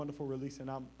Wonderful release,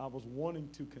 and I was wanting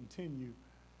to continue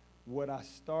what I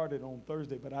started on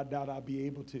Thursday, but I doubt I'll be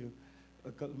able to.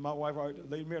 Because my wife,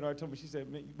 Lady Merritt, already told me, she said,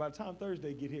 man, by the time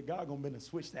Thursday get here, God gonna be able to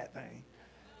switch that thing.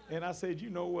 And I said,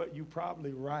 you know what, you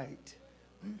probably right.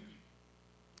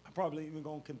 I'm probably even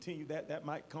gonna continue that. That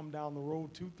might come down the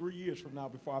road 2-3 years from now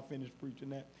before I finish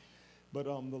preaching that. But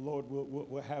the Lord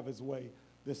will have his way.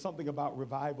 There's something about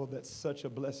revival that's such a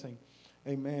blessing.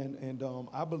 Amen. And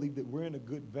I believe that we're in a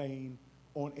good vein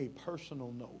on a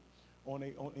personal note.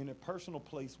 In a personal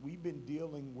place, we've been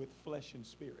dealing with flesh and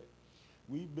spirit.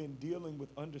 We've been dealing with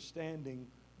understanding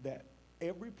that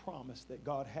every promise that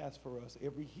God has for us,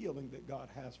 every healing that God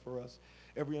has for us,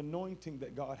 every anointing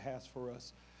that God has for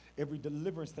us, every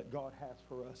deliverance that God has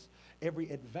for us, every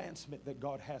advancement that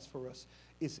God has for us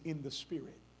is in the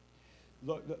spirit.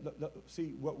 Look,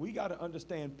 see, what we got to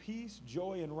understand, peace,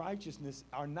 joy, and righteousness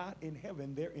are not in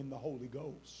heaven. They're in the Holy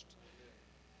Ghost.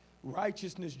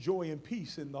 Righteousness, joy, and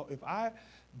peace. And if I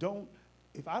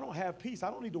don't have peace, I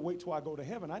don't need to wait till I go to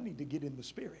heaven. I need to get in the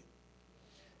spirit.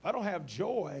 If I don't have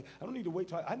joy, I don't need to wait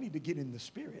till I need to get in the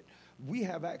spirit. We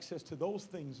have access to those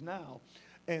things now.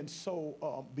 And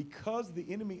so because the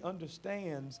enemy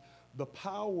understands the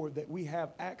power that we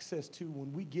have access to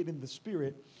when we get in the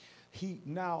spirit, he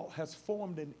now has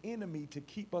formed an enemy to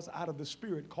keep us out of the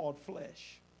spirit called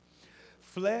flesh.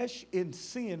 Flesh and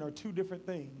sin are two different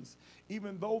things.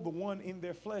 Even though the one in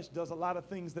their flesh does a lot of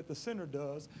things that the sinner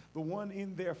does, the one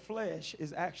in their flesh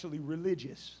is actually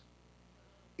religious.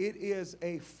 It is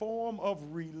a form of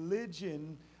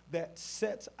religion that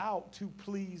sets out to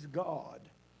please God.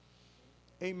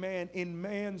 Amen. In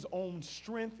man's own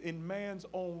strength, in man's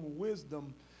own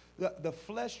wisdom, the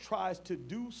flesh tries to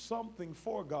do something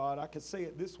for God. I could say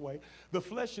it this way. The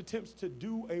flesh attempts to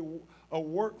do a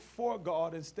work for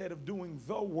God instead of doing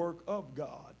the work of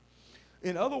God.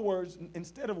 In other words,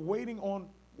 instead of waiting on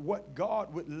what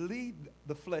God would lead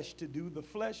the flesh to do, the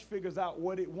flesh figures out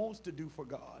what it wants to do for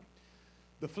God.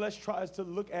 The flesh tries to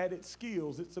look at its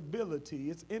skills, its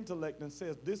ability, its intellect, and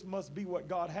says, this must be what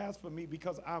God has for me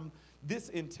because I'm this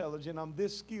intelligent, I'm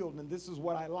this skilled, and this is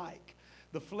what I like.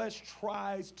 The flesh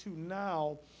tries to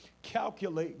now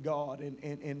calculate God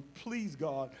and please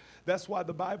God. That's why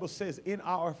the Bible says in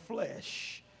our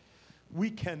flesh, we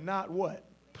cannot what?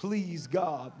 Please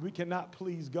God. We cannot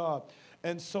please God.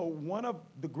 And so one of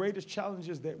the greatest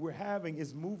challenges that we're having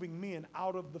is moving men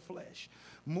out of the flesh,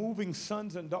 moving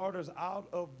sons and daughters out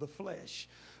of the flesh.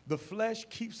 The flesh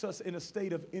keeps us in a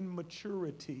state of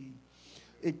immaturity.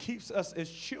 It keeps us as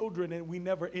children and we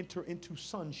never enter into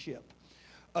sonship.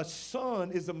 A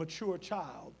son is a mature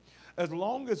child. As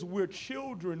long as we're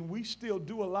children, we still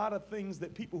do a lot of things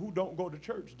that people who don't go to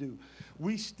church do.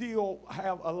 We still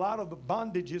have a lot of the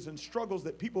bondages and struggles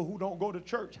that people who don't go to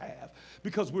church have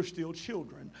because we're still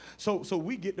children. So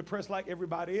we get depressed like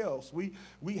everybody else. We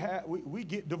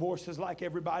get divorces like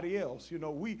everybody else. You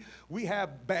know, we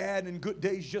have bad and good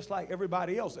days just like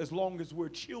everybody else as long as we're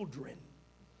children.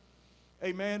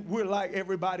 Amen. We're like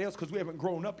everybody else because we haven't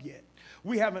grown up yet.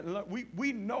 We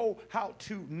know how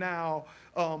to now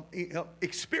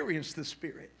experience the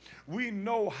Spirit. We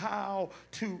know how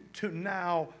to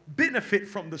now benefit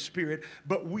from the Spirit,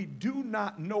 but we do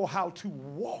not know how to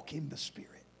walk in the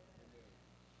Spirit.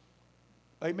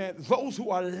 Amen. Those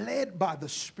who are led by the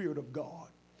Spirit of God,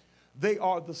 they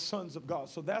are the sons of God.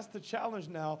 So that's the challenge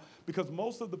now because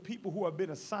most of the people who have been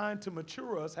assigned to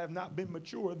mature us have not been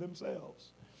mature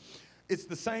themselves. It's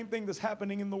the same thing that's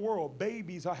happening in the world.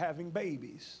 Babies are having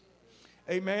babies.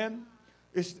 Amen.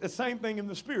 It's the same thing in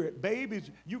the spirit.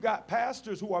 Babies, you got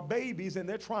pastors who are babies and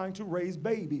they're trying to raise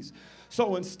babies.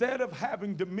 So instead of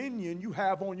having dominion, you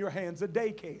have on your hands a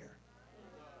daycare.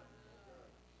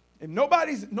 And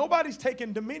nobody's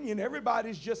taking dominion.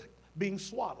 Everybody's just being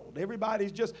swaddled.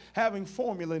 Everybody's just having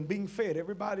formula and being fed.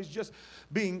 Everybody's just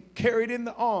being carried in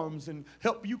the arms and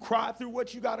help you cry through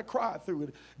what you got to cry through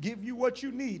and give you what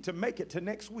you need to make it to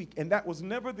next week. And that was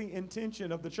never the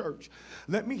intention of the church.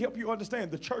 Let me help you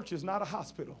understand. The church is not a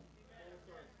hospital.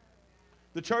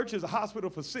 The church is a hospital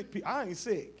for sick people. I ain't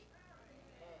sick.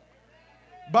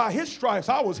 By his stripes,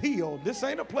 I was healed. This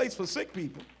ain't a place for sick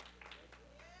people.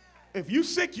 If you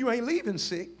sick, you ain't leaving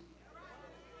sick.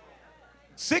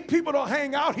 Sick people don't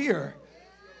hang out here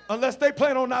unless they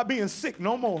plan on not being sick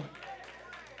no more.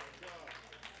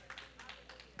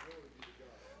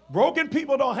 Broken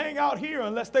people don't hang out here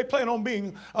unless they plan on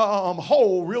being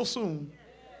whole real soon.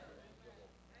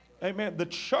 Amen. The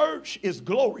church is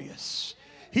glorious.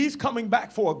 He's coming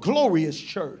back for a glorious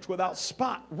church without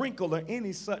spot, wrinkle, or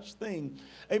any such thing.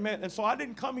 Amen. And so I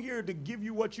didn't come here to give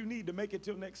you what you need to make it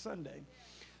till next Sunday.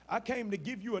 I came to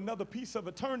give you another piece of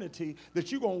eternity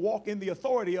that you're going to walk in the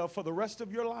authority of for the rest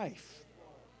of your life.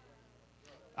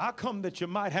 I come that you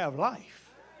might have life.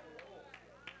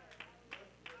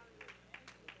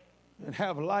 And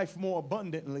have life more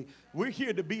abundantly. We're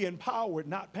here to be empowered,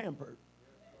 not pampered.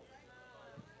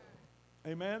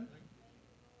 Amen.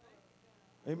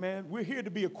 Amen. We're here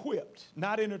to be equipped,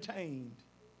 not entertained.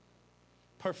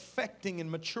 Perfecting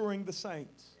and maturing the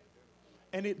saints.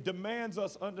 And it demands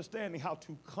us understanding how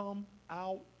to come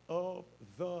out of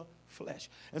the flesh.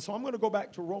 And so I'm going to go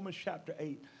back to Romans chapter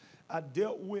 8. I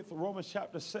dealt with Romans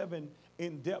chapter 7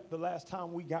 in depth the last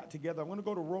time we got together. I'm going to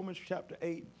go to Romans chapter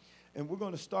 8. And we're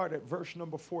going to start at verse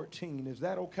number 14. Is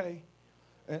that okay?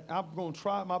 And I'm going to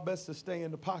try my best to stay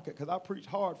in the pocket because I preach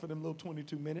hard for them little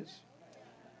 22 minutes.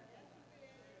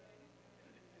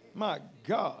 My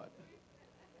God.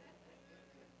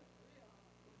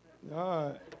 All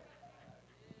right.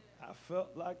 I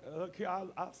felt like, okay, I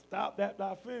stopped after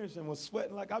I finished and was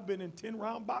sweating like I've been in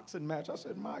 10-round boxing match. I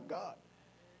said, my God.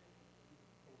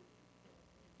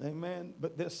 Amen.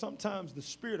 But there's sometimes the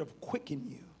spirit of quicken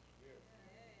you.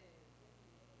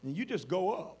 And you just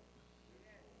go up.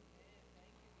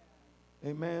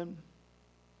 Amen.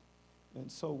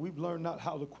 And so we've learned not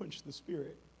how to quench the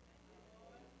spirit.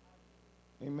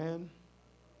 Amen.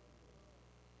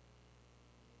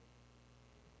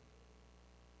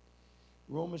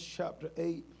 Romans chapter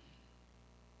 8,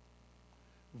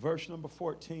 verse number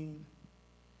 14.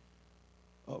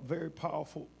 A very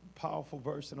powerful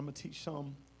verse, and I'm going to teach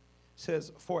some. It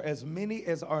says, for as many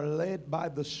as are led by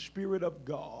the Spirit of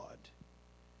God,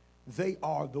 they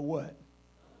are the what?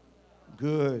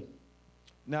 Good.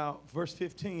 Now, verse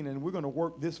 15, and we're going to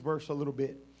work this verse a little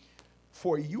bit.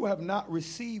 For you have not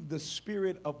received the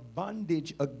spirit of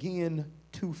bondage again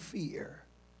to fear,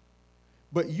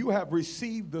 but you have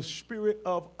received the spirit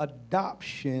of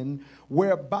adoption,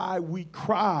 whereby we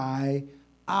cry,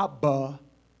 Abba,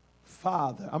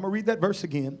 Father. I'm going to read that verse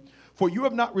again. For you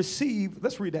have not received,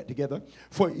 let's read that together.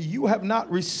 For you have not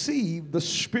received the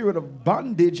spirit of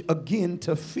bondage again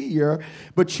to fear,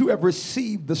 but you have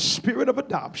received the spirit of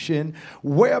adoption,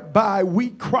 whereby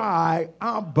we cry,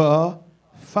 Abba,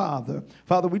 Father.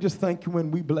 Father, we just thank you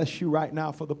and we bless you right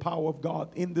now for the power of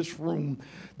God in this room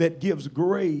that gives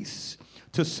grace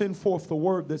to send forth the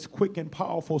word that's quick and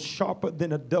powerful, sharper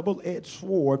than a double-edged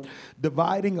sword,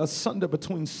 dividing asunder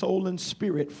between soul and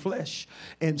spirit, flesh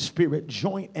and spirit,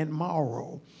 joint and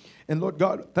marrow. And Lord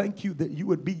God, thank you that you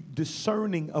would be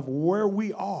discerning of where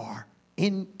we are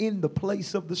in the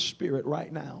place of the spirit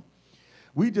right now.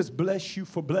 We just bless you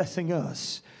for blessing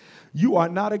us. You are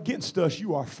not against us,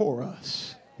 you are for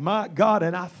us. My God,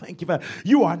 and I thank you for that.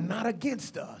 You are not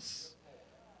against us.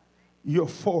 You're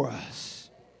for us.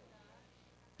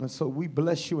 And so we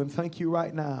bless you and thank you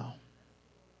right now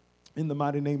in the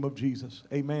mighty name of Jesus.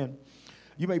 Amen.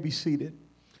 You may be seated.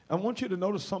 I want you to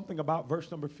notice something about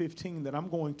verse number 15 that I'm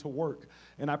going to work.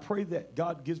 And I pray that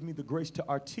God gives me the grace to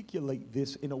articulate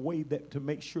this in a way that to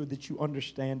make sure that you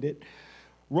understand it.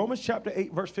 Romans chapter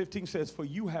 8 verse 15 says, for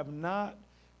you have not,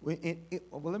 well,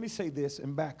 let me say this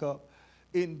and back up.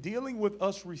 In dealing with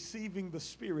us receiving the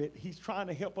Spirit, he's trying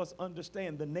to help us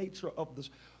understand the nature of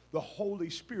the Holy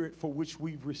Spirit for which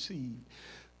we've received.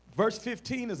 Verse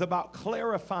 15 is about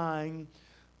clarifying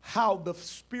how the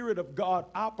Spirit of God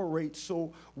operates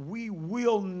so we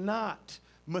will not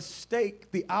mistake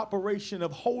the operation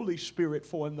of Holy Spirit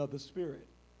for another spirit.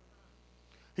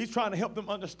 He's trying to help them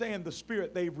understand the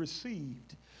Spirit they've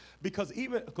received. Because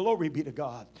even, glory be to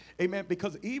God, amen,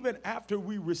 because even after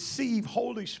we receive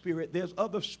Holy Spirit, there's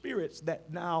other spirits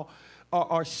that now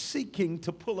are seeking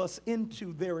to pull us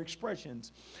into their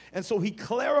expressions. And so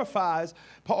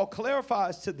Paul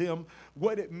clarifies to them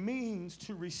what it means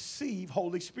to receive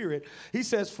Holy Spirit. He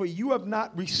says, for you have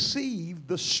not received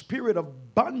the spirit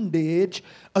of bondage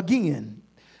again.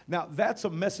 Now, that's a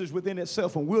message within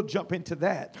itself, and we'll jump into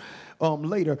that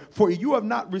later. For you have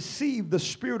not received the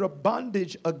spirit of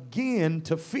bondage again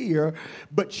to fear,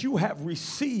 but you have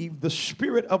received the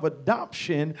spirit of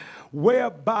adoption,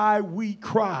 whereby we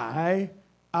cry,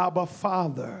 Abba,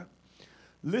 Father.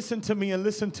 Listen to me and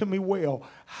listen to me well.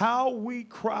 How we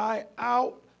cry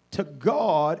out to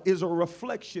God is a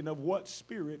reflection of what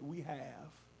spirit we have.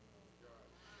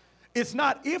 It's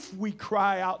not if we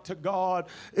cry out to God,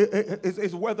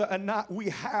 is whether or not we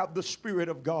have the Spirit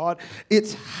of God.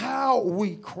 It's how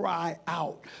we cry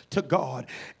out to God.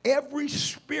 Every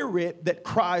spirit that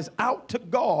cries out to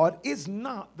God is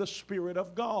not the Spirit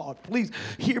of God. Please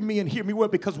hear me and hear me well,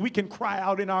 because we can cry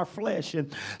out in our flesh.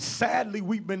 And sadly,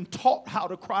 we've been taught how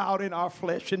to cry out in our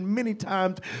flesh. And many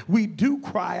times we do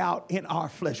cry out in our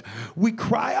flesh. We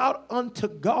cry out unto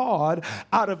God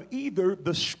out of either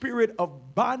the spirit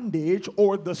of bondage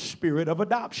or the spirit of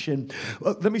adoption.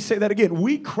 Let me say that again.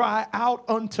 We cry out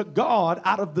unto God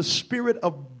out of the spirit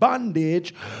of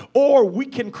bondage, or we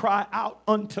can cry out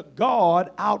unto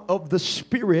God out of the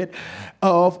spirit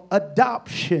of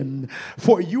adoption.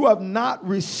 For you have not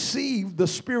received the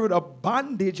spirit of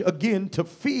bondage again to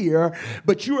fear,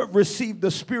 but you have received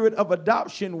the spirit of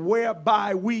adoption,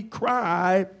 whereby we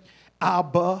cry,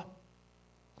 Abba,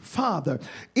 Father.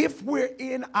 If we're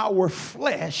in our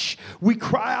flesh, we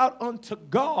cry out unto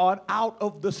God out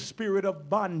of the spirit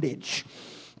of bondage.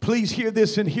 Please hear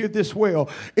this and hear this well.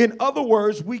 In other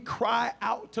words, we cry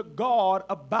out to God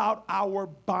about our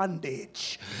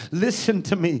bondage. Listen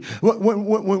to me.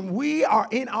 When we are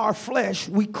in our flesh,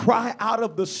 we cry out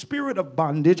of the spirit of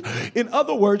bondage. In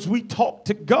other words, we talk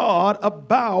to God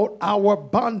about our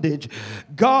bondage.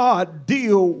 God,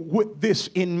 deal with this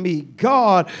in me.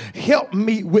 God, help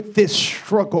me with this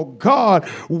struggle. God,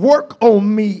 work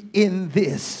on me in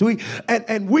this.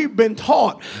 And we've been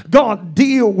taught, God,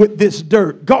 deal with this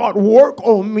dirt. God, work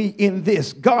on me in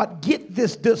this. God, get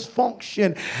this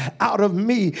dysfunction out of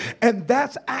me. And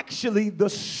that's actually the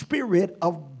spirit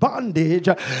of bondage,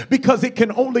 because it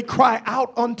can only cry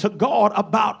out unto God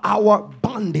about our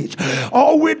bondage.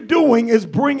 All we're doing is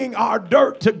bringing our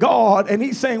dirt to God, and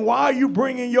he's saying, why are you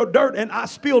bringing your dirt? And I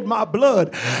spilled my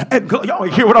blood. And y'all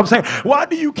hear what I'm saying? Why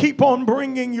do you keep on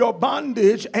bringing your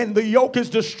bondage and the yoke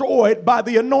is destroyed by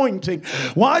the anointing?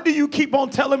 Why do you keep on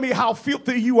telling me how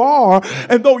filthy you are,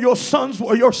 and though your sins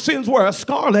were as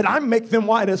scarlet, I make them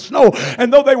white as snow,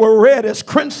 and though they were red as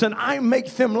crimson, I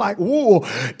make them like wool?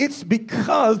 It's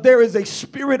because there is a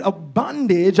spirit of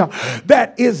bondage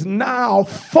that is now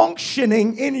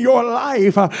functioning in your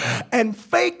life and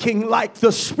faking like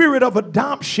the spirit of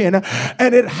adoption,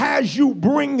 and it has you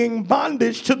bringing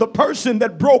bondage to the person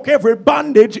that broke every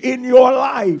bondage in your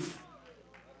life.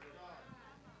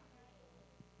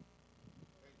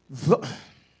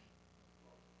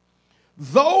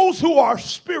 Those who are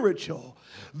spiritual,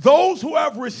 those who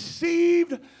have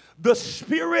received the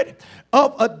spirit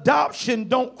of adoption,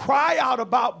 don't cry out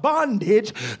about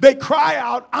bondage. They cry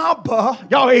out, Abba.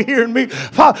 Y'all ain't hearing me?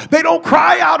 Father. They don't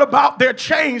cry out about their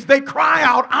chains. They cry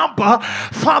out, Abba,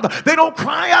 Father. They don't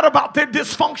cry out about their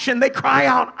dysfunction. They cry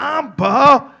out,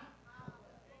 Abba.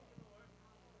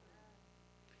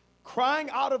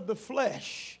 Crying out of the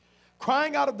flesh,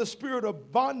 crying out of the spirit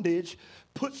of bondage,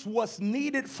 puts what's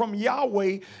needed from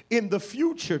Yahweh in the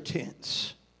future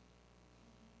tense.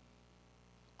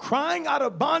 Crying out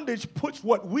of bondage puts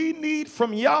what we need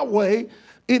from Yahweh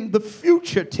in the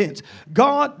future tense.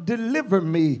 God, deliver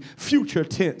me, future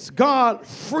tense. God,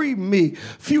 free me,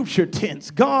 future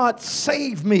tense. God,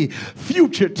 save me,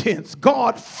 future tense.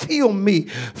 God, fill me,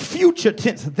 future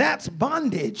tense. That's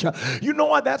bondage. You know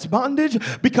why that's bondage?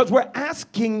 Because we're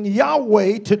asking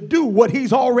Yahweh to do what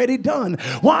he's already done.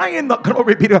 Why in the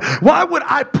glory be to God? Why would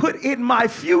I put in my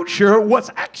future what's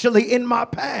actually in my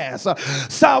past?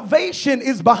 Salvation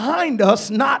is behind us,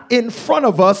 not in front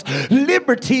of us.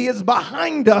 Liberty is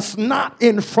behind us, not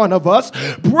in front of us.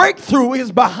 Breakthrough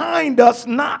is behind us,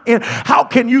 not in. How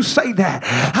can you say that?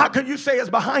 How can you say it's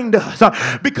behind us?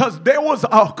 Because there was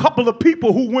a couple of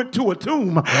people who went to a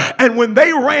tomb, and when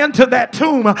they ran to that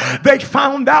tomb, they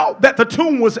found out that the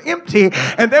tomb was empty,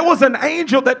 and there was an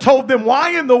angel that told them,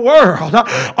 why in the world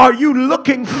are you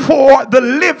looking for the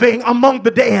living among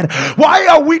the dead? Why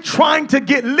are we trying to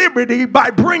get liberty by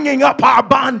bringing up our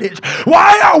bondage?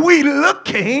 Why are we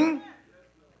looking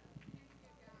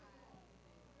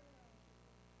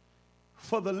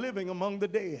for the living among the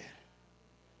dead?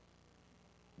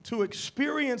 To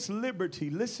experience liberty,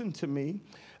 listen to me,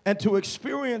 and to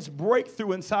experience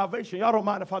breakthrough and salvation, y'all don't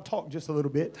mind if I talk just a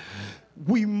little bit,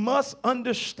 we must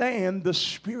understand the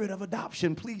spirit of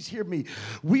adoption. Please hear me.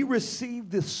 We receive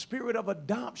the spirit of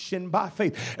adoption by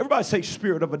faith. Everybody say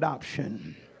spirit of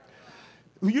adoption.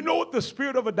 You know what the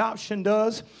spirit of adoption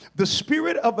does? The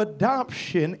spirit of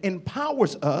adoption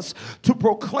empowers us to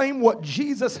proclaim what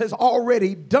Jesus has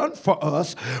already done for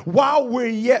us while we're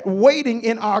yet waiting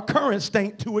in our current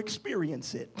state to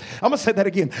experience it. I'm going to say that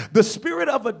again. The spirit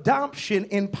of adoption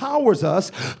empowers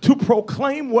us to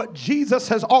proclaim what Jesus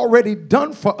has already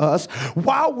done for us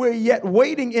while we're yet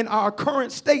waiting in our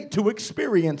current state to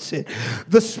experience it.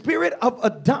 The spirit of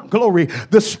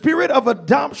the spirit of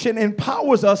adoption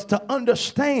empowers us to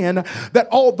understand that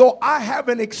although I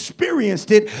haven't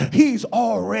experienced it, he's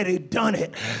already done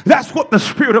it. That's what the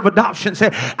spirit of adoption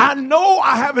said. I know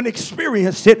I haven't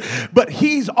experienced it, but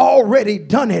he's already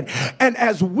done it. And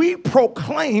as we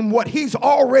proclaim what he's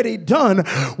already done,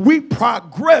 we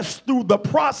progress through the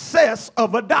process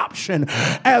of adoption.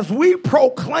 As we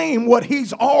proclaim what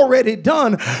he's already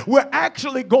done, we're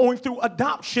actually going through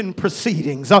adoption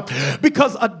proceedings,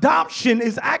 because adoption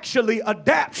is actually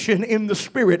adaption in the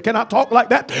spirit. Can I talk like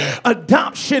that?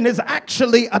 Adoption is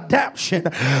actually adaption.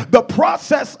 The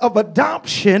process of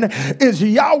adoption is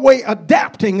Yahweh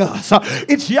adapting us.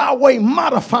 It's Yahweh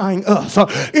modifying us.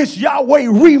 It's Yahweh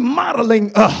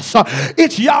remodeling us.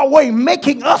 It's Yahweh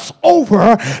making us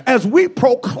over as we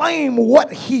proclaim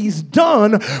what he's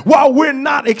done while we're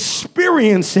not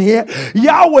experiencing it.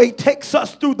 Yahweh takes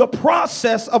us through the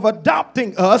process of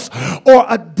adopting us or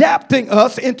adapting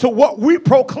us into what we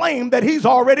proclaim that he's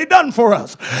already done for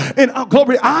us. And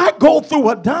glory, I go through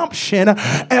adoption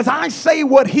as I say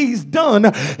what he's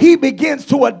done. He begins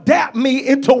to adapt me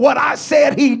into what I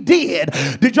said he did.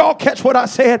 Did y'all catch what I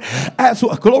said?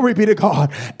 Glory be to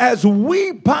God. As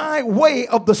we, by way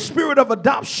of the spirit of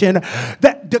adoption,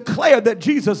 that declare that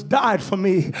Jesus died for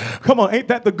me. Come on, ain't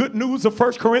that the good news of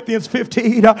 1 Corinthians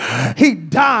 15? He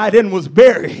died and was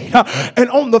buried. And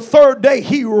on the third day,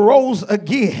 he rose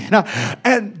again.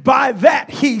 And by that,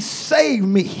 he saved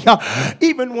me.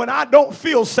 Even when I don't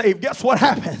feel saved, guess what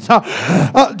happens?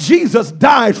 Jesus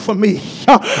died for me.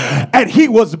 And he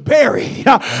was buried.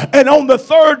 And on the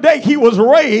third day, he was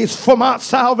raised for my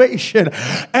salvation.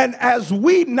 And as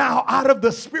we now, out of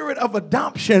the spirit of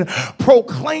adoption,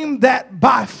 proclaim that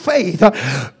by faith,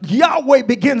 Yahweh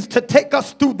begins to take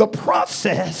us through the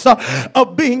process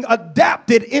of being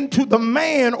adapted into the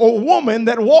man or woman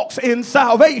that walks in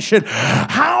salvation.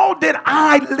 How did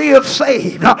I live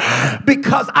saved?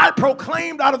 Because I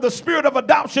proclaimed out of the spirit of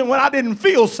adoption when I didn't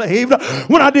feel saved,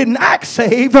 when I didn't act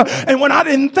saved, and when I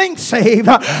didn't think saved.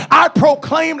 I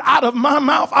proclaimed out of my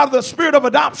mouth, out of the spirit of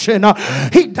adoption,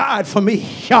 he died for me.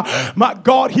 My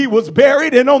God, he was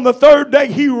buried, and on the third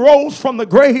day he rose from the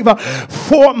grave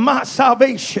for my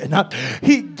salvation.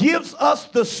 He gives us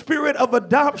the spirit of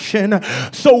adoption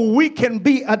so we can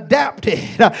be adapted.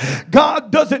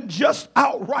 God doesn't just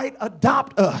outright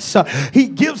adopt us. He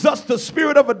gives us the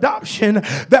spirit of adoption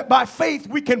that by faith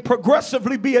we can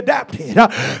progressively be adapted.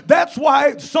 That's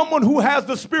why someone who has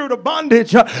the spirit of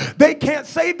bondage, they can't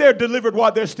say they're delivered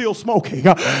while they're still smoking.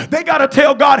 They got to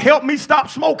tell God, help me stop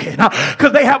smoking,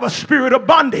 because they have a spirit of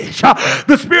bondage.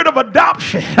 The spirit of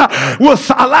adoption will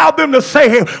allow them to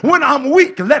say, when I'm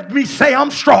weak, let me say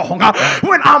I'm strong.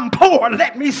 When I'm poor,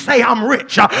 let me say I'm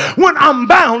rich. When I'm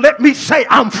bound, let me say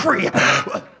I'm free.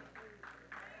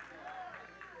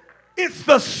 It's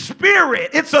the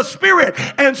spirit. It's a spirit,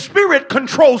 and spirit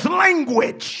controls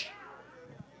language.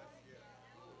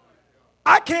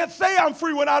 I can't say I'm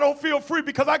free when I don't feel free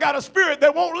because I got a spirit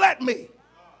that won't let me.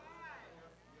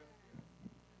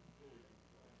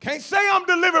 Can't say I'm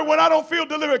delivered when I don't feel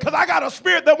delivered because I got a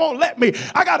spirit that won't let me.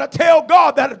 I got to tell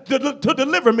God that to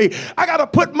deliver me. I got to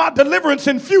put my deliverance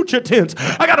in future tense.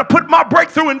 I got to put my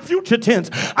breakthrough in future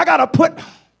tense. I got to put...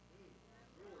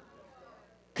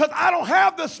 Because I don't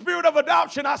have the spirit of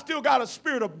adoption, I still got a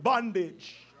spirit of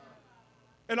bondage.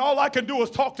 And all I can do is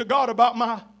talk to God about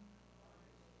my...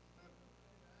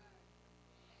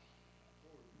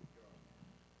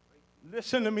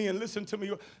 Listen to me and listen to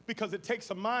me, because it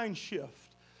takes a mind shift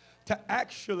to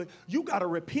actually, you got to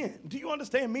repent. Do you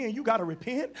understand me? And you got to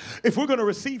repent. If we're going to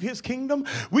receive his kingdom,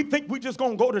 we think we're just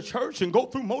going to go to church and go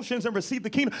through motions and receive the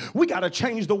kingdom. We got to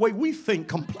change the way we think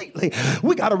completely.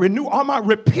 We got to renew our mind.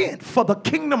 Repent, for the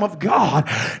kingdom of God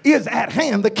is at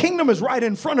hand. The kingdom is right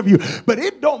in front of you, but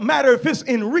it don't matter if it's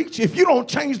in reach. If you don't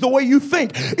change the way you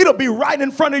think, it'll be right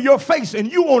in front of your face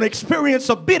and you won't experience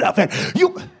a bit of it.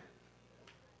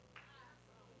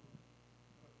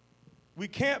 We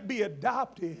can't be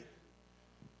adopted.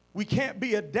 We can't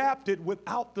be adapted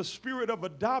without the spirit of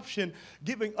adoption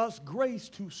giving us grace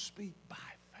to speak by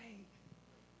faith.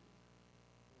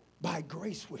 By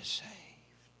grace we're saved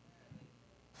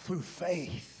through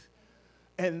faith.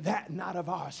 and that not of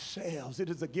ourselves. It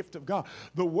is a gift of God.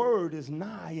 The word is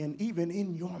nigh and even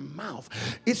in your mouth.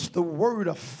 It's the word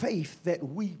of faith that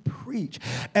we preach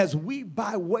as we,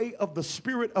 by way of the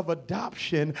spirit of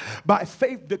adoption, by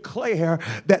faith declare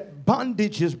that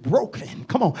bondage is broken.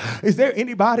 Come on. Is there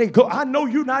anybody? I know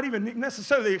you're not even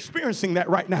necessarily experiencing that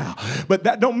right now, but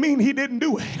that don't mean he didn't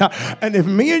do it. And if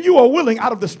me and you are willing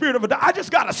out of the spirit of adoption, I just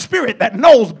got a spirit that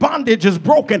knows bondage is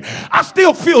broken. I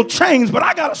still feel chains, but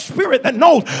I got a spirit that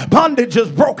knows bondage is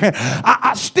broken.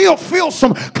 I still feel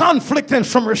some conflict and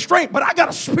some restraint, but I got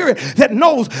a spirit that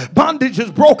knows bondage is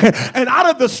broken. And out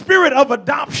of the spirit of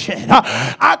adoption,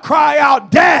 I cry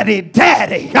out, Daddy,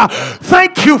 Daddy,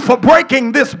 thank you for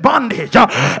breaking this bondage.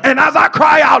 And as I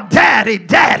cry out, Daddy,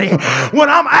 Daddy, when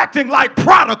I'm acting like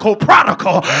prodigal,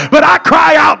 but I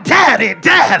cry out, Daddy,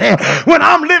 Daddy, when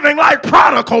I'm living like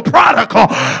prodigal,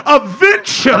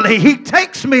 eventually he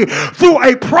takes me through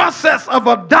a process of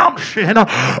adoption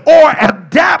or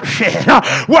adaption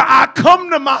where I come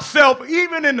to myself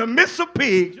even in the midst of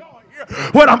pigs.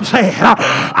 What I'm saying,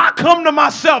 I come to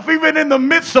myself even in the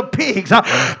midst of pigs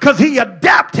because he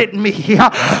adapted me.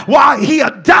 While he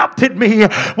adopted me,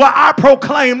 while I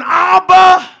proclaimed,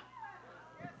 Abba.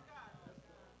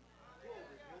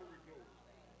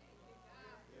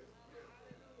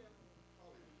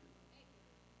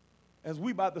 As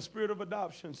we, by the spirit of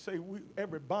adoption, say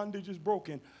every bondage is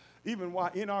broken, even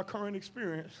while in our current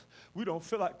experience, we don't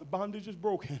feel like the bondage is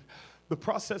broken. The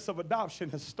process of adoption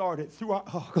has started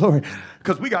throughout, glory,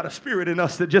 because we got a spirit in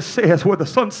us that just says where the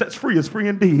sun sets free is free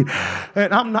indeed.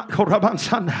 And I'm not,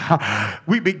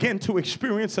 we begin to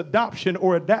experience adoption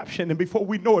or adaption, and before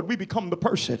we know it, we become the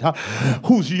person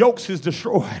whose yokes is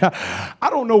destroyed. I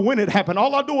don't know when it happened.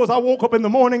 All I do is I woke up in the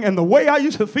morning, and the way I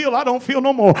used to feel, I don't feel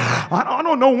no more. I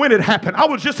don't know when it happened. I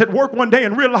was just at work one day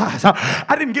and realized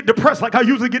I didn't get depressed like I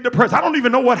usually get depressed. I don't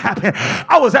even know what happened.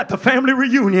 I was at the family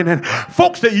reunion, and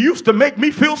folks that used to make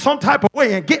me feel some type of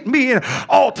way and get me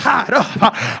all tied up,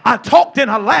 I talked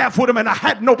and I laughed with them, and I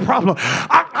had no problem.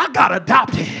 I got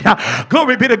adopted.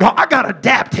 Glory be to God. I got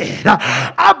adapted.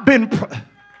 I've been...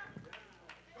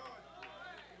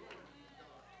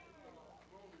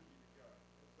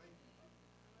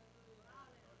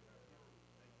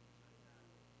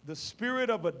 The spirit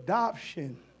of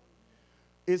adoption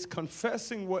is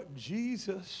confessing what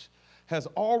Jesus has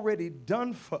already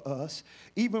done for us,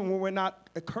 even when we're not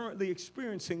currently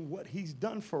experiencing what he's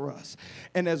done for us.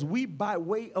 And as we, by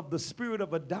way of the spirit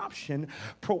of adoption,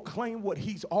 proclaim what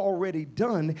he's already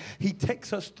done, he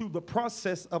takes us through the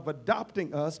process of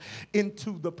adopting us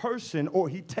into the person, or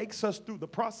he takes us through the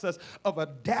process of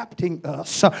adapting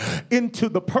us into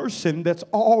the person that's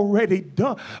already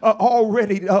done,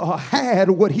 had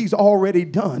what he's already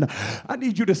done. I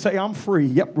need you to say, I'm free.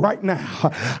 Yep, right now.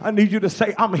 I need you to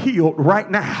say, I'm healed right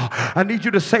now. I need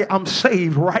you to say, I'm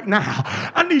saved right now.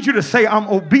 I need you to say, I'm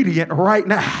obedient right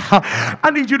now.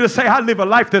 I need you to say, I live a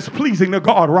life that's pleasing to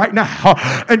God right now.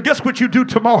 And guess what you do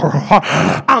tomorrow?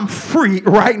 I'm free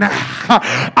right now.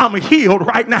 I'm healed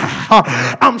right now.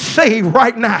 I'm saved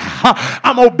right now.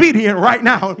 I'm obedient right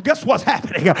now. And guess what's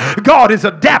happening? God is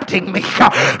adapting me.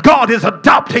 God is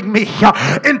adopting me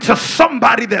into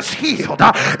somebody that's healed,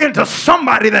 into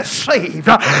somebody that's saved,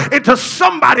 into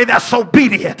somebody that's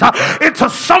obedient, into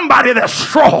somebody that's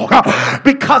strong,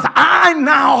 because I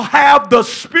now have the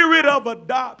spirit of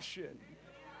adoption.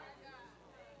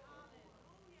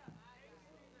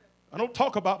 I don't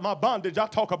talk about my bondage, I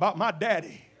talk about my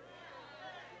daddy.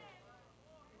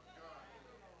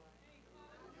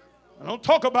 I don't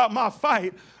talk about my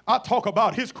fight, I talk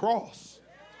about his cross.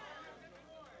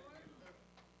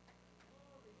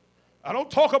 I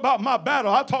don't talk about my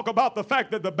battle, I talk about the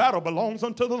fact that the battle belongs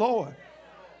unto the Lord.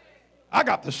 I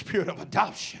got the spirit of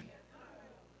adoption.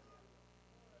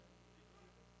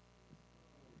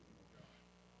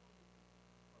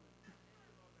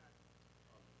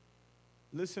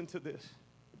 Listen to this.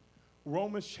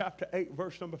 Romans chapter 8,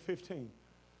 verse number 15.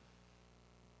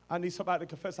 I need somebody to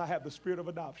confess I have the spirit of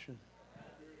adoption.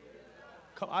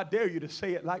 Come, I dare you to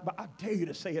say it but I dare you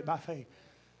to say it by faith.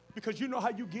 Because you know how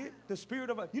you get the spirit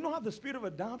of, you know how the spirit of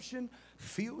adoption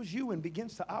fills you and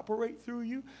begins to operate through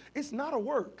you? It's not a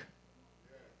work.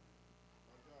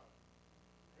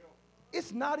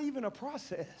 It's not even a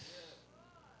process.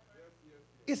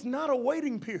 It's not a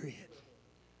waiting period.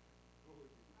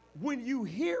 When you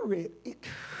hear it,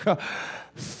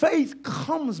 faith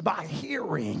comes by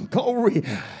hearing, glory,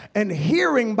 and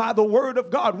hearing by the word of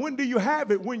God. When do you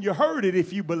have it? When you heard it,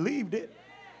 if you believed it.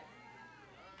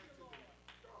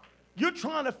 You're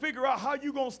trying to figure out how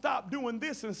you're going to stop doing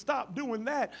this and stop doing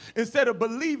that instead of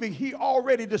believing he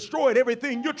already destroyed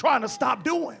everything you're trying to stop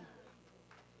doing.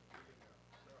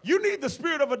 You need the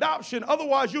spirit of adoption.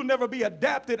 Otherwise, you'll never be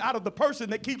adapted out of the person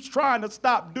that keeps trying to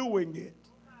stop doing it.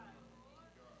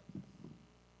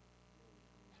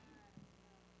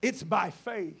 It's by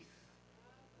faith.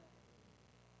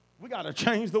 We got to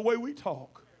change the way we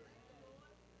talk.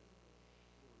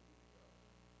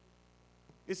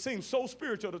 It seems so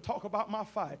spiritual to talk about my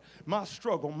fight, my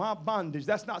struggle, my bondage.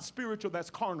 That's not spiritual, that's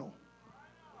carnal.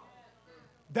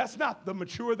 That's not the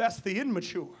mature, that's the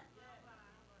immature.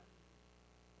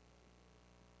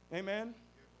 Amen.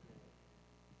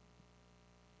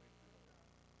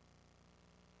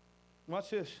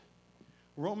 Watch this.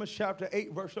 Romans chapter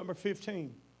 8, verse number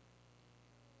 15.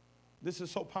 This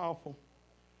is so powerful.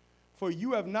 For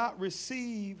you have not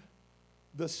received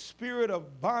the spirit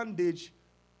of bondage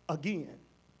again.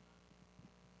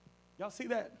 Y'all see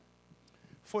that?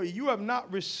 For you have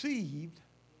not received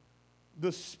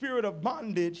the spirit of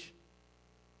bondage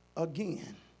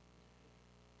again.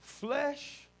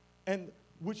 Flesh and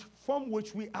from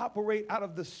which we operate out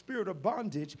of the spirit of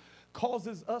bondage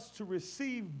causes us to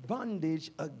receive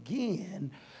bondage again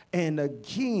and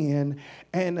again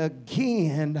and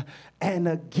again and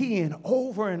again,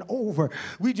 over and over.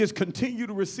 We just continue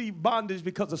to receive bondage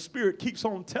because the Spirit keeps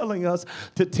on telling us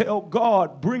to tell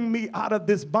God, bring me out of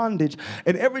this bondage.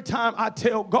 And every time I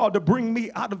tell God to bring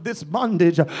me out of this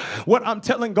bondage, what I'm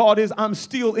telling God is I'm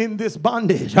still in this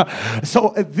bondage.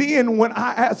 So then when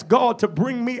I ask God to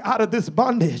bring me out of this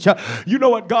bondage, you know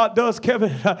what God does,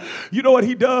 Kevin? You know what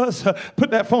he does? Put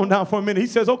that phone down for a minute. He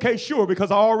says, okay, sure, because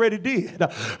I already did.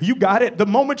 You got it. The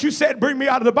moment you said bring me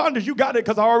out of the bondage, you got it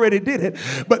because I already did it.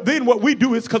 But then what we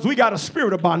do is, because we got a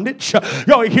spirit of bondage,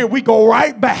 y'all here, we go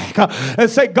right back and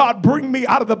say, God, bring me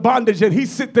out of the bondage. And he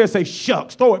sit there and say,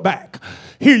 shucks, throw it back.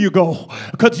 Here you go.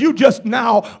 Because you just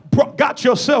now got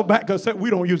yourself back. Because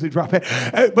we don't usually drop it.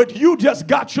 But you just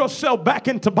got yourself back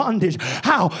into bondage.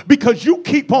 How? Because you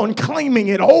keep on claiming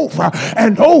it over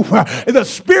and over. The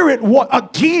Spirit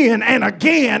again and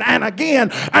again and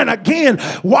again and again.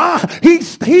 Why?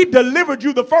 He delivered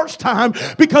you the first time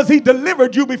because he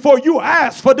delivered you before you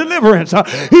asked for deliverance.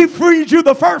 He freed you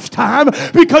the first time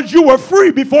because you were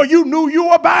free before you knew you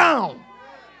were bound.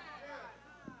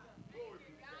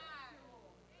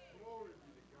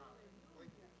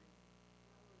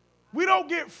 We don't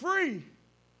get free.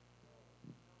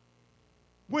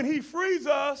 When he frees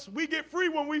us, we get free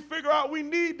when we figure out we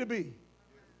need to be.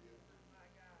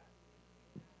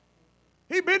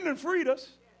 He been and freed us.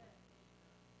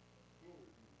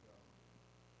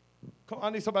 Come on, I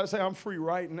need somebody to say, I'm free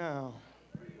right now.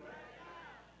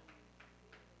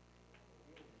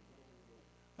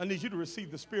 I need you to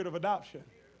receive the spirit of adoption.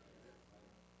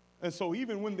 And so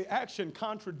even when the action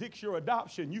contradicts your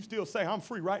adoption, you still say, I'm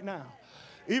free right now.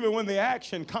 Even when the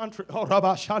action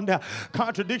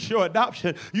contradicts your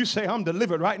adoption, you say, I'm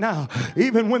delivered right now.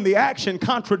 Even when the action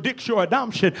contradicts your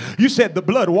adoption, you said, the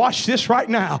blood washed this right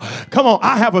now. Come on,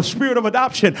 I have a spirit of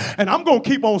adoption, and I'm going to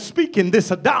keep on speaking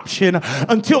this adoption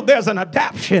until there's an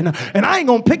adaption. And I ain't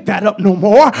going to pick that up no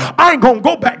more. I ain't going to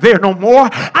go back there no more.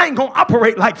 I ain't going to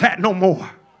operate like that no more.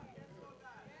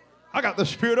 I got the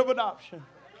spirit of adoption.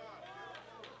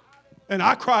 And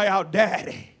I cry out,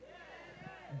 Daddy.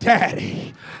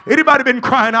 Daddy. Anybody been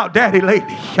crying out daddy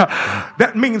lately?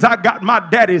 That means I got my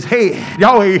daddy's head.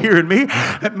 Y'all ain't hearing me.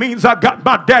 That means I got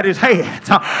my daddy's head.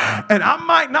 And I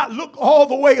might not look all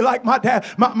the way like my dad.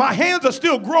 My hands are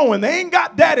still growing. They ain't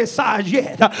got daddy's size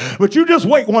yet. But you just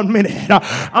wait 1 minute.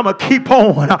 I'm going to keep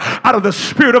on out of the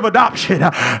spirit of adoption,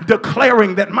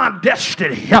 declaring that my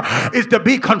destiny is to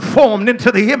be conformed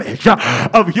into the image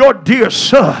of your dear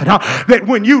son. That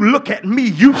when you look at me,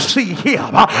 you see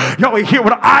him. Y'all ain't hear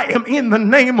what I am in the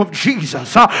name of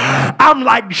Jesus. I'm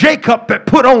like Jacob that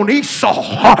put on Esau.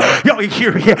 Y'all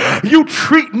hear here. You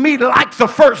treat me like the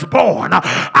firstborn.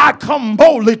 I come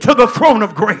boldly to the throne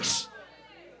of grace.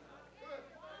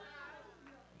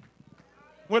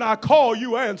 When I call,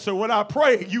 you answer. When I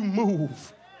pray, you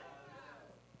move.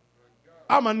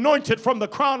 I'm anointed from the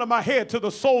crown of my head to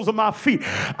the soles of my feet.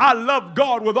 I love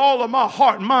God with all of my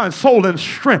heart, mind, soul, and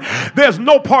strength. There's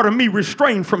no part of me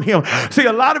restrained from him. See,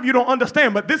 a lot of you don't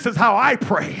understand, but this is how I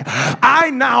pray.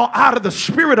 I now, out of the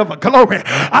spirit of glory,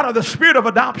 out of the spirit of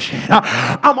adoption,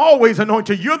 I'm always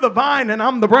anointed. You're the vine and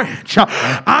I'm the branch.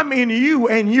 I'm in you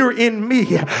and you're in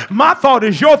me. My thought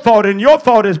is your thought and your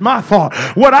thought is my thought.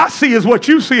 What I see is what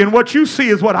you see and what you see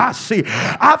is what I see.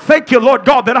 I thank you, Lord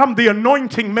God, that I'm the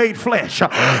anointing made flesh.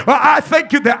 I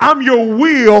thank you that I'm your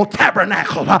will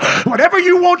tabernacle. Whatever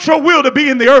you want your will to be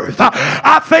in the earth,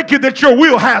 I thank you that your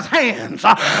will has hands.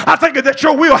 I thank you that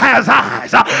your will has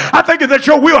eyes. I thank you that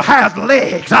your will has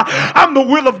legs. I'm the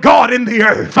will of God in the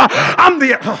earth. I'm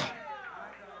the...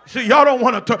 See, y'all don't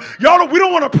want to, we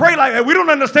don't want to pray like that. We don't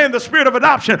understand the spirit of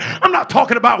adoption. I'm not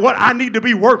talking about what I need to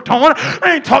be worked on.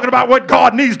 I ain't talking about what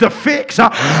God needs to fix.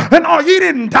 And oh, he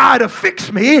didn't die to fix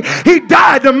me. He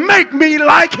died to make me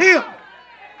like him.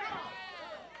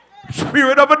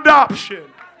 Spirit of adoption.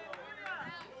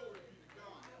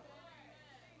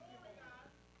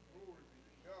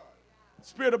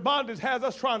 Spirit of bondage has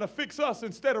us trying to fix us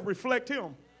instead of reflect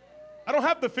him. I don't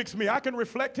have to fix me. I can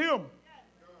reflect him.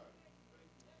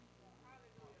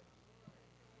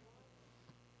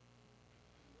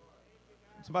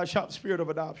 Somebody shout spirit of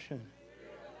adoption.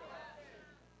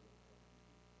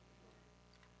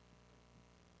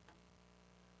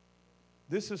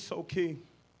 This is so key.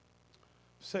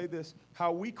 Say this.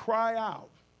 How we cry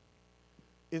out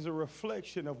is a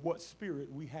reflection of what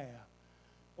spirit we have.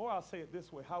 Or I'll say it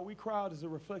this way. How we cry out is a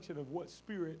reflection of what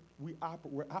spirit we're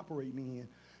operating in.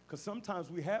 Because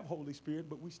sometimes we have Holy Spirit,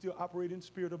 but we still operate in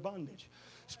spirit of bondage.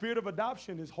 Spirit of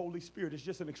adoption is Holy Spirit. It's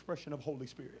just an expression of Holy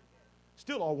Spirit.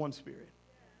 Still all one spirit.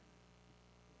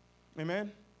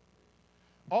 Amen?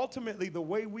 Ultimately, the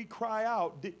way we cry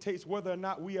out dictates whether or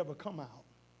not we ever come out.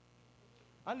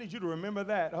 I need you to remember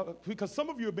that because some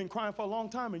of you have been crying for a long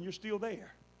time and you're still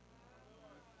there.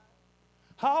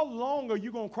 How long are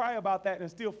you going to cry about that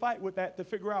and still fight with that to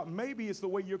figure out maybe it's the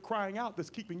way you're crying out that's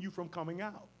keeping you from coming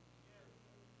out?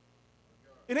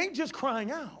 It ain't just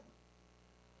crying out.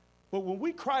 But when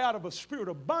we cry out of a spirit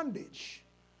of bondage,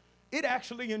 it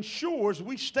actually ensures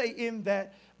we stay in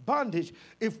that bondage.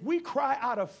 If we cry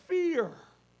out of fear,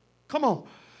 come on,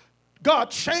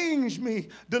 God, change me,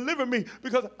 deliver me,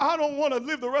 because I don't want to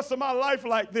live the rest of my life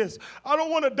like this. I don't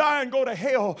want to die and go to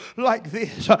hell like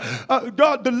this.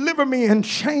 God, deliver me and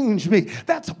change me.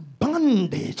 That's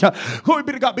bondage. Glory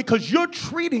be to God, because you're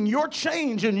treating your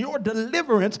change and your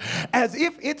deliverance as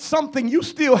if it's something you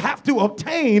still have to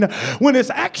obtain when it's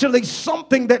actually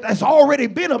something that has already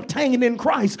been obtained in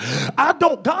Christ.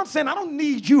 God said, I don't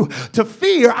need you to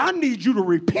fear. I need you to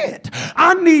repent.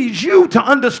 I need you to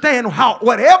understand how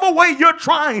whatever way you're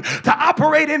trying to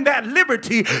operate in that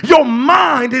liberty, your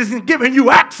mind isn't giving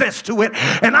you access to it.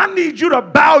 And I need you to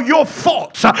bow your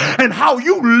thoughts and how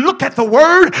you look at the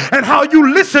word and how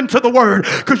you listen to the word,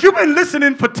 because you've been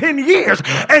listening for 10 years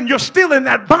and you're still in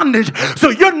that bondage, so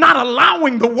you're not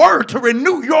allowing the word to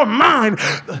renew your mind.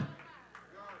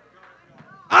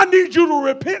 I need you to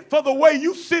repent for the way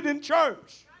you sit in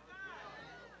church,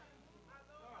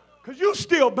 because you're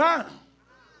still bound.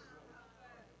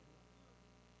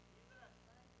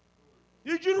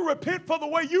 I need you to repent for the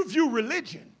way you view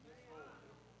religion.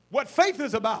 What faith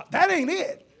is about, that ain't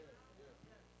it.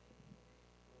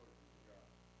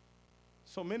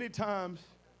 So many times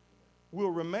we'll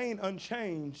remain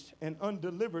unchanged and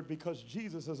undelivered because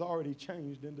Jesus has already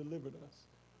changed and delivered us.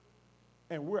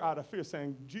 And we're out of fear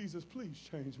saying, Jesus, please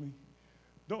change me.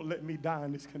 Don't let me die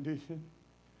in this condition.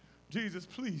 Jesus,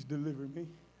 please deliver me.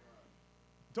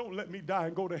 Don't let me die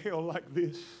and go to hell like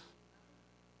this.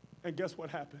 And guess what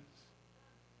happens?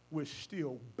 We're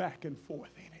still back and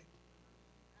forth in it.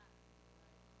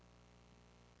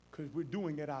 Because we're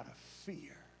doing it out of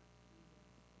fear.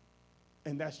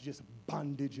 And that's just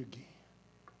bondage again.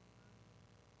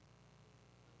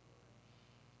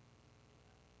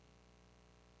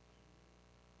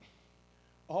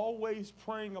 Always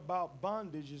praying about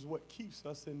bondage is what keeps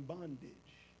us in bondage.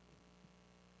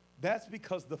 That's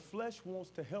because the flesh wants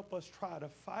to help us try to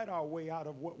fight our way out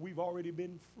of what we've already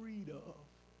been freed of.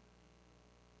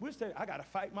 We're saying, I got to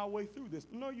fight my way through this.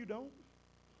 No, you don't.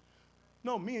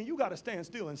 No, me and you got to stand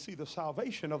still and see the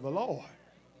salvation of the Lord.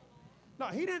 No,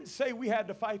 he didn't say we had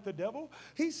to fight the devil.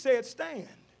 He said stand.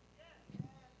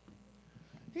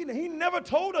 He never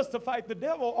told us to fight the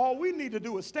devil. All we need to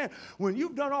do is stand. When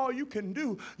you've done all you can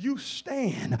do, you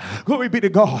stand. Glory be to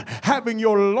God. Having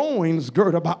your loins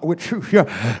girt about with truth.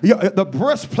 The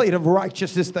breastplate of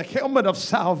righteousness, the helmet of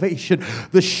salvation,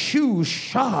 the shoes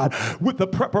shod with the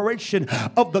preparation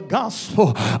of the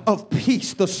gospel of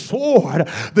peace, the sword,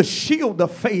 the shield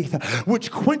of faith, which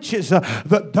quenches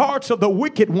the darts of the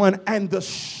wicked one, and the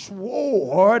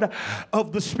sword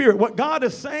of the Spirit. What God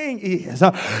is saying is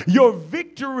your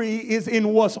victory is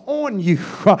in what's on you,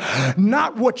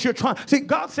 not what you're trying. See,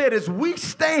 God said, as we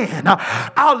stand,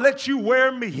 I'll let you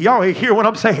wear me. Y'all ain't hear what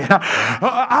I'm saying.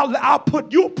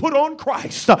 You'll put on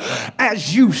Christ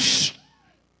as you.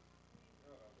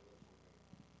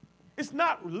 It's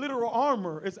not literal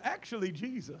armor. It's actually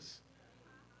Jesus.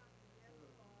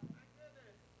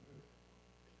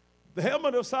 The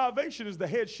helmet of salvation is the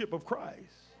headship of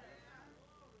Christ.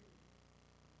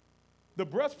 The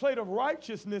breastplate of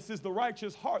righteousness is the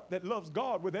righteous heart that loves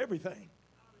God with everything.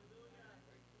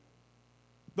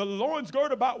 The loins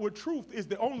girded about with truth is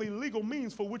the only legal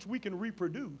means for which we can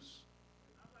reproduce.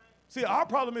 See, our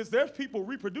problem is there's people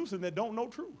reproducing that don't know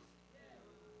truth.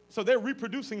 So they're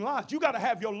reproducing lies. You got to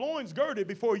have your loins girded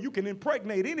before you can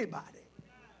impregnate anybody.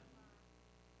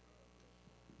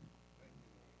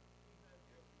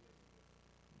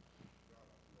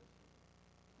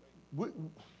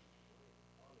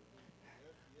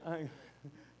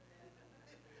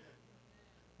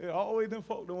 Always them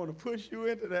folk that want to push you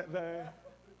into that thing.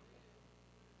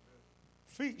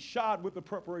 Feet shod with the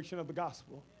preparation of the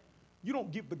gospel. You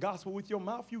don't give the gospel with your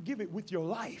mouth, you give it with your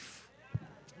life.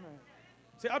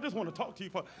 See, I just want to talk to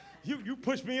you. You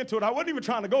pushed me into it. I wasn't even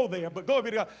trying to go there, but glory be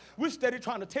to God. We're steady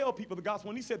trying to tell people the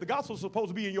gospel. And he said the gospel is supposed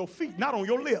to be in your feet, not on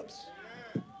your lips.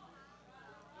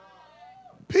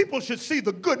 People should see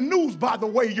the good news by the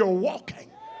way you're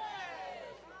walking.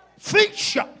 Feet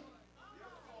shut.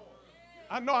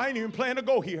 I know I ain't even planning to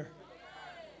go here.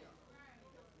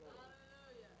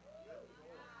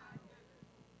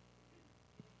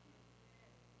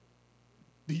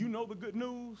 Do you know the good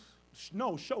news?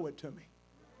 No, show it to me.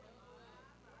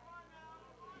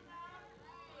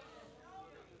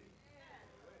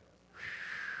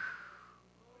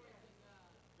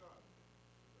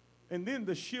 And then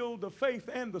the shield of faith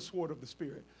and the sword of the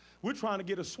Spirit. We're trying to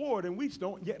get a sword and we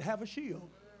don't yet have a shield.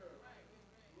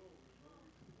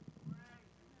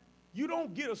 You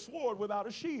don't get a sword without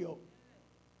a shield.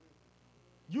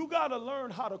 You got to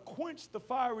learn how to quench the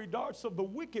fiery darts of the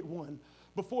wicked one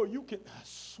before you can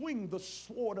swing the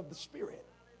sword of the Spirit.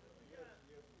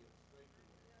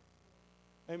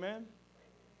 Amen?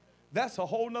 That's a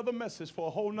whole nother message for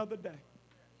a whole nother day.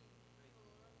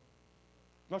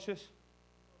 Watch this.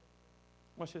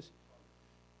 Watch this.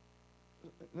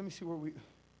 Let me see where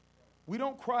we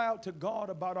don't cry out to God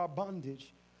about our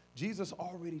bondage. Jesus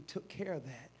already took care of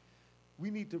that. We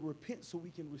need to repent so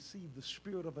we can receive the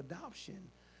spirit of adoption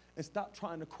and stop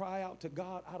trying to cry out to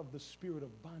God out of the spirit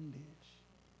of bondage.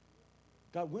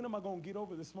 God, when am I going to get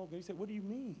over this smoke? And he said, what do you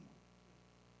mean?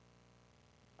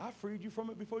 I freed you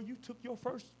from it before you took your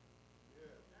first.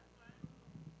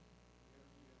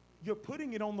 You're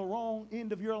putting it on the wrong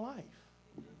end of your life.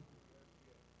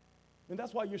 And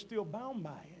that's why you're still bound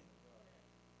by it.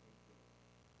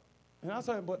 And I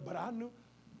said, but I knew.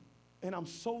 And I'm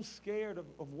so scared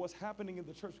of what's happening in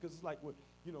the church because it's like, we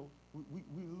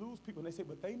lose people. And they say,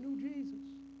 but they knew Jesus.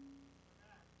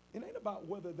 It ain't about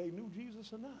whether they knew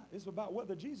Jesus or not. It's about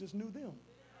whether Jesus knew them.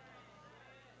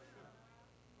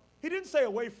 He didn't say,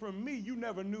 away from me, you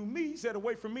never knew me. He said,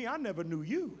 away from me, I never knew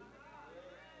you.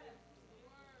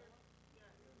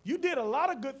 You did a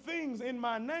lot of good things in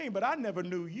my name, but I never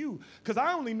knew you because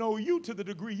I only know you to the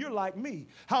degree you're like me.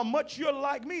 How much you're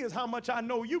like me is how much I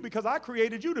know you because I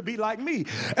created you to be like me.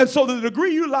 And so the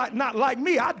degree you not like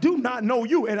me, I do not know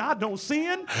you. And I don't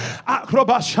sin. I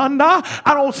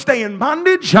don't stay in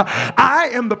bondage. I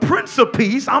am the Prince of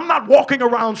Peace. I'm not walking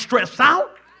around stressed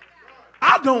out.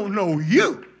 I don't know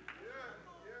you.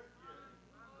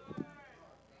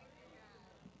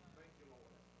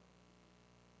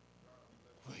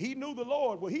 He knew the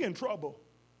Lord. Well, he in trouble.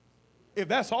 If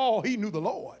that's all, he knew the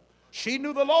Lord. She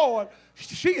knew the Lord.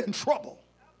 She in trouble.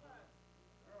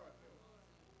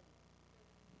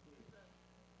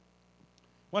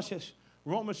 Watch this.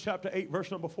 Romans chapter 8, verse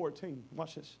number 14.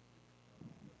 Watch this.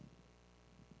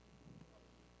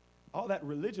 All that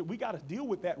religion, we got to deal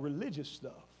with that religious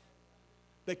stuff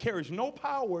that carries no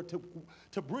power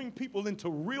to bring people into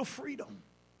real freedom.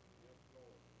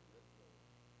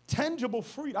 Tangible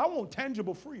freedom. I want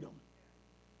tangible freedom.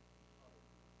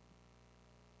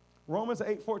 Romans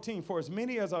 8:14. For as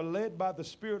many as are led by the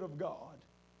Spirit of God,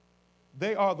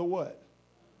 they are the what?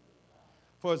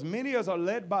 For as many as are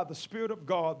led by the Spirit of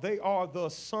God, they are the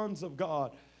sons of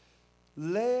God.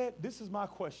 Led, this is my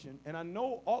question, and I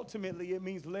know ultimately it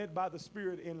means led by the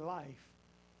Spirit in life,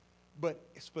 but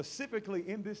specifically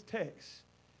in this text,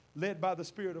 led by the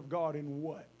Spirit of God in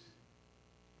what?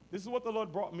 This is what the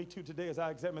Lord brought me to today as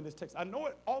I examine this text. I know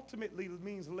it ultimately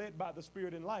means led by the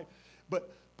Spirit in life,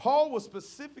 but Paul was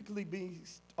specifically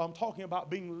talking about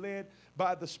being led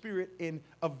by the Spirit in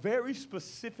a very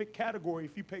specific category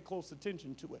if you pay close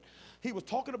attention to it. He was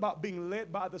talking about being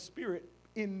led by the Spirit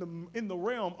in the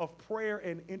realm of prayer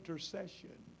and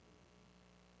intercession.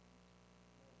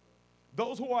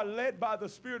 Those who are led by the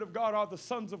Spirit of God are the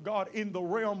sons of God in the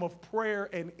realm of prayer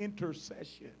and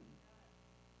intercession.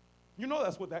 You know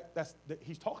that's what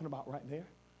he's talking about right there.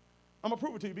 I'm going to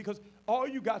prove it to you because all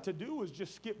you got to do is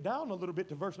just skip down a little bit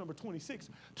to verse number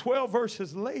 26. 12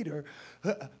 verses later,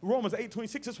 Romans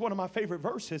 8:26 is one of my favorite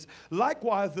verses.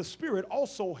 Likewise, the Spirit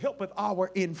also helpeth our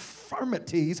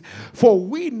infirmities, for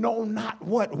we know not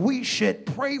what we should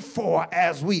pray for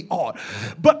as we ought.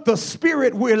 But the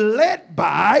Spirit we're led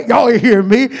by, y'all hear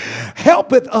me,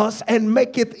 helpeth us and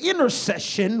maketh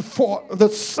intercession for the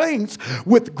saints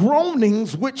with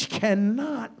groanings which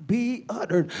cannot be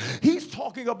uttered. He's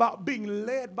talking about being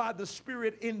led by the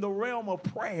Spirit in the realm of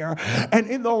prayer and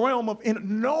in the realm of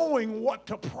knowing what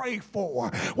to pray for.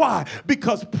 Why?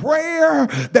 Because prayer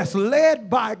that's led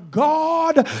by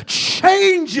God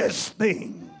changes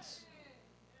things.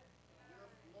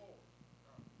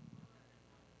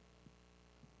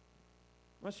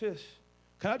 Watch this.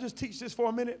 Can I just teach this for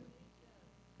a minute?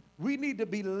 We need to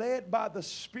be led by the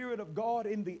Spirit of God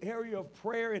in the area of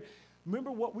prayer. And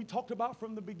remember what we talked about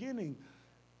from the beginning.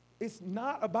 It's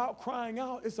not about crying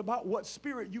out. It's about what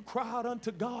spirit you cry out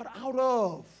unto God out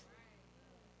of.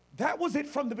 That was it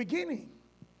from the beginning.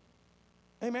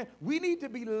 Amen. We need to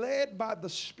be led by the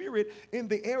Spirit in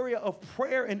the area of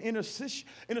prayer and intercession.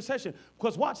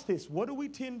 Because watch this. What do we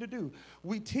tend to do?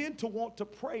 We tend to want to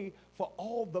pray for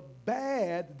all the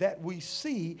bad that we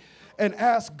see and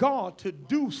ask God to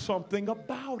do something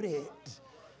about it.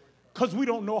 Because we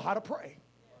don't know how to pray.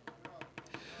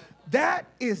 That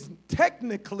is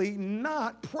technically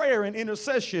not prayer and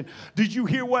intercession. Did you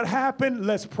hear what happened?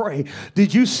 Let's pray.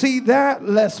 Did you see that?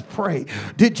 Let's pray.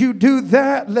 Did you do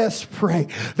that? Let's pray.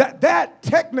 That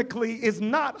technically is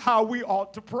not how we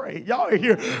ought to pray. Y'all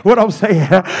hear what I'm saying?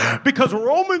 Because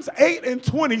Romans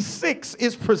 8:26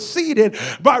 is preceded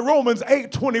by Romans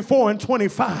 8:24 and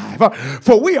 25.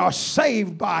 For we are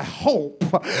saved by hope,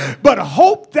 but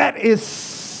hope that is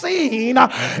seen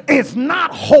is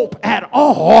not hope at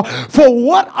all. For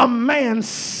what a man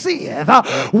seeth,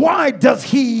 why does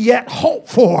he yet hope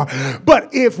for?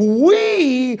 But if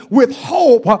we with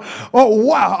hope,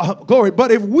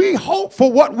 but if we hope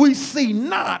for what we see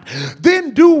not, then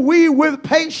do we with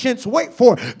patience wait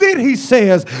for. Then he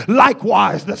says,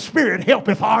 likewise the Spirit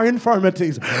helpeth our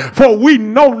infirmities, for we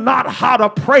know not how to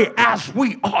pray as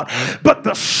we ought, but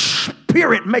the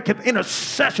Spirit maketh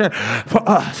intercession for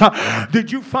us.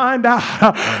 Did you find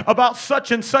out about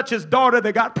such and such's daughter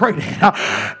that got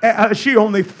pregnant? She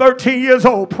only 13 years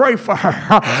old. Pray for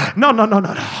her. No.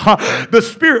 The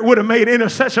Spirit would have made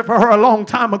intercession for her a long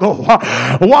time ago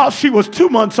while she was 2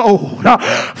 months old.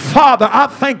 Father, I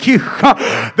thank you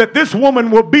that this woman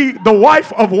will be the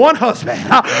wife of one husband.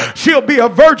 She'll be a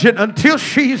virgin until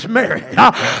she's married.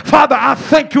 Father, I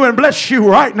thank you and bless you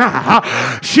right now.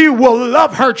 She will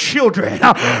love her children.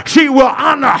 She will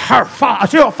honor her father.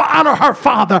 She'll honor her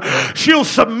father. She'll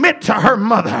submit to her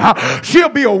mother. She'll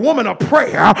be a woman of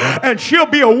prayer, and she'll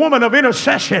be a woman of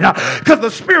intercession, because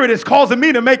the Spirit is causing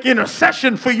me to make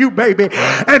intercession for you, baby,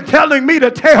 and telling me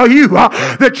to tell you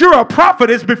that you're a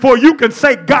prophetess before you can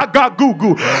say gaga goo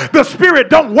goo. The Spirit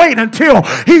don't wait until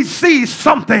he sees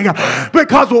something,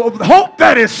 because hope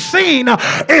that is seen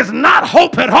is not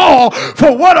hope at all.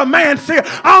 For what a man sees,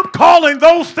 I'm calling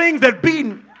those things that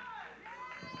be.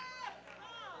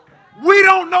 We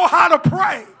don't know how to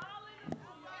pray.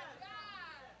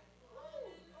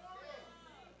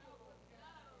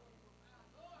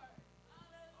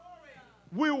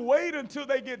 We wait until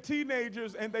they get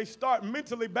teenagers and they start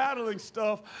mentally battling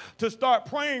stuff to start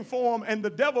praying for them, and the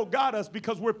devil got us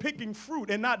because we're picking fruit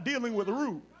and not dealing with the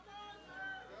root.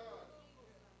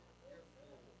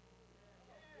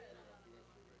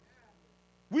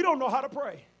 We don't know how to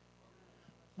pray.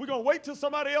 We're going to wait till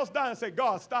somebody else dies and say,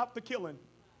 God, stop the killing.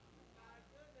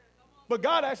 But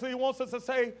God actually wants us to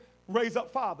say, raise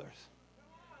up fathers.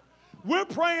 We're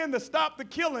praying to stop the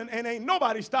killing, and ain't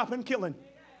nobody stopping killing.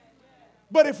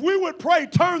 But if we would pray,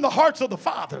 turn the hearts of the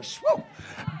fathers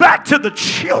back to the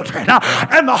children,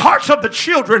 and the hearts of the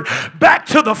children back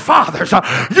to the fathers,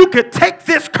 you could take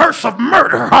this curse of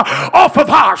murder off of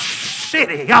our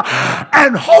city,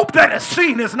 and hope that is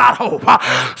seen is not hope.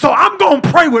 So I'm going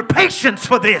to pray with patience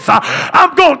for this.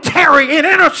 I'm going to tarry in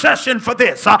intercession for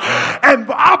this. And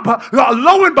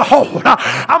lo and behold,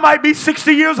 I might be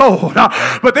 60 years old,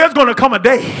 but there's going to come a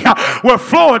day where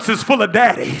Florence is full of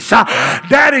daddies.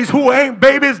 Daddies who ain't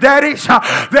babies' daddies.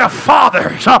 They're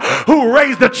fathers who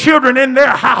raise the children in their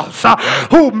house,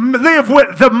 who live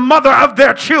with the mother of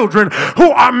their children, who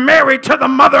are married to the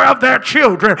mother of their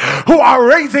children, who are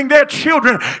raising their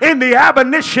children in the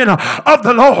admonition of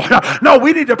the Lord. No,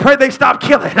 we need to pray they stop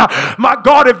killing. My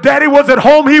God, if daddy was at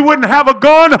home, he wouldn't have a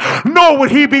gun, nor would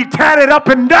he be tatted up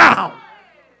and down.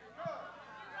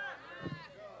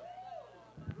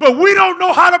 But we don't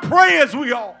know how to pray as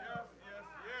we ought.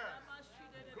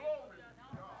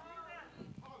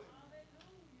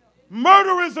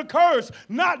 Murder is a curse.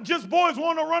 Not just boys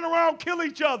want to run around kill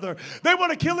each other. They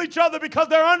want to kill each other because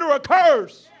they're under a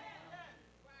curse.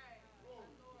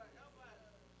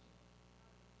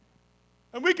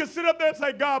 And we can sit up there and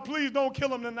say, God, please don't kill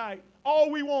them tonight.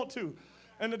 All we want to.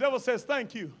 And the devil says,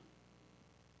 thank you.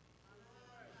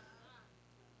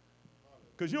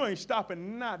 Because you ain't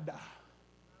stopping nada.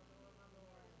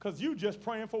 Because you just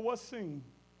praying for what's seen.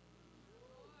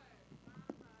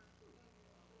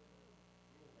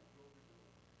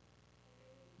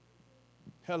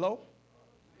 Hello?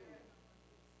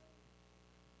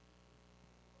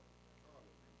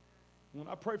 When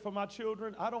I pray for my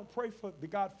children, I don't pray for the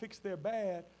God fix their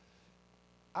bad.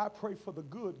 I pray for the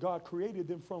good God created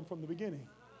them from the beginning.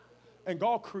 And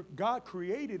God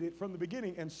created it from the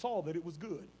beginning and saw that it was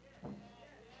good.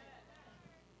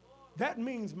 That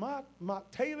means my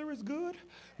Taylor is good,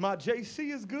 my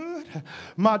JC is good,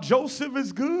 my Joseph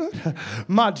is good,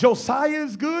 my Josiah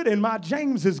is good, and my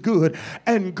James is good.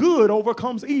 And good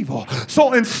overcomes evil.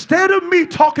 So instead of me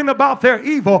talking about their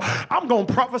evil, I'm going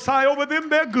to prophesy over them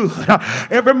they're good.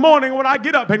 Every morning when I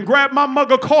get up and grab my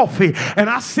mug of coffee and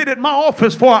I sit at my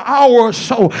office for an hour or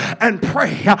so and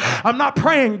pray, I'm not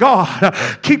praying, God,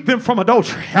 keep them from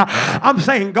adultery. I'm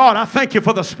saying, God, I thank you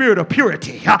for the spirit of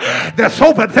purity that's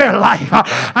over their life.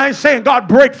 I ain't saying, God,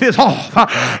 break this off.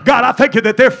 God, I thank you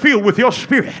that they're filled with your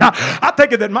spirit. I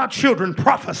thank you that my children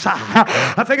prophesy.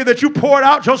 I thank you that you poured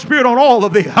out your spirit on all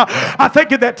of them. I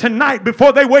thank you that tonight,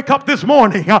 before they wake up this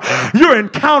morning, you're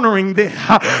encountering them.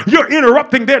 You're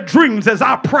interrupting their dreams as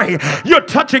I pray. You're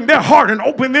touching their heart and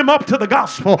opening them up to the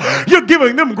gospel. You're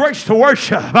giving them grace to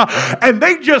worship. And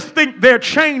they just think they're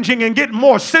changing and getting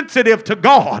more sensitive to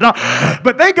God.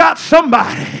 But they got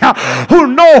somebody who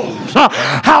knows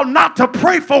how not to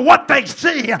pray for what they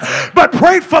see, but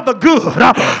pray for the good.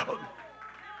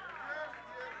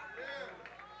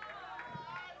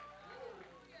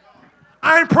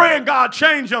 I ain't praying God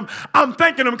change them. I'm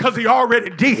thanking him because he already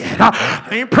did. I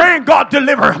ain't praying God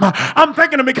deliver him. I'm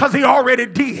thanking him because he already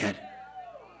did.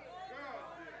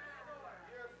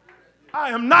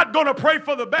 I am not going to pray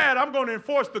for the bad. I'm going to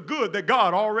enforce the good that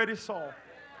God already saw.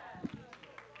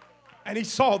 And he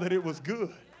saw that it was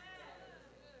good.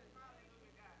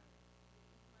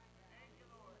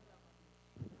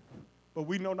 But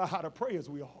we know not how to pray as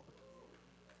we ought.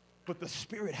 But the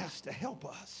Spirit has to help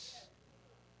us.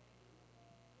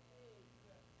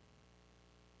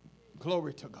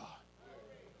 Glory to God.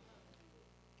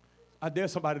 I dare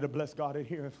somebody to bless God in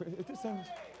here.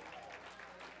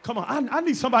 Come on, I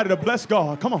need somebody to bless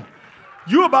God. Come on.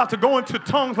 You're about to go into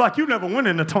tongues like you never went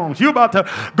into tongues. You're about to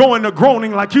go into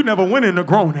groaning like you never went into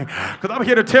groaning. Because I'm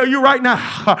here to tell you right now,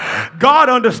 God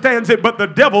understands it, but the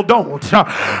devil don't.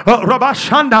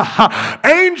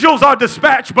 Angels are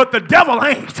dispatched, but the devil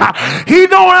ain't. He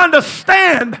don't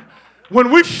understand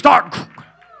when we start.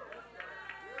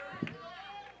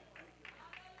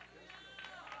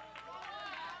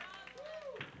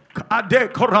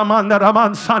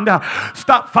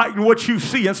 Stop fighting what you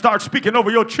see and start speaking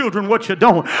over your children what you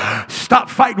don't. Stop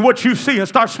fighting what you see and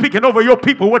start speaking over your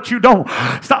people what you don't.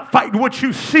 Stop fighting what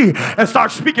you see and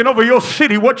start speaking over your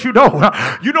city what you don't.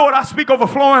 You know what I speak over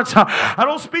Florence? I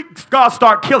don't speak God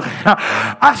start killing.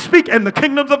 I speak in the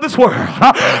kingdoms of this world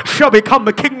shall become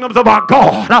the kingdoms of our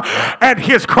God and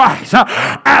his Christ.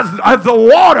 As the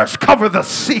waters cover the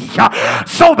sea,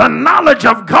 so the knowledge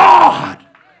of God.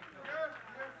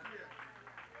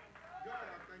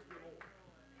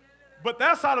 But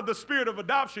that's out of the spirit of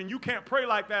adoption. You can't pray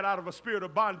like that out of a spirit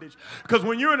of bondage. Because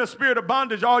when you're in a spirit of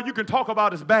bondage, all you can talk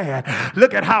about is bad.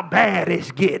 Look at how bad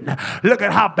it's getting. Look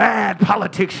at how bad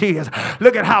politics is.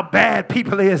 Look at how bad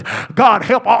people is. God,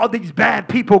 help all these bad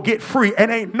people get free. And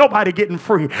ain't nobody getting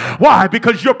free. Why?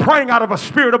 Because you're praying out of a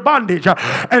spirit of bondage.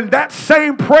 And that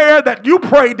same prayer that you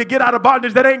prayed to get out of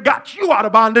bondage that ain't got you out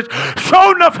of bondage,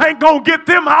 sure enough ain't going to get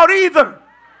them out either.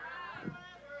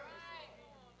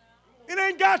 It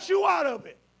ain't got you out of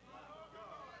it.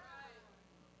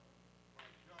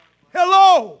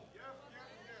 Hello.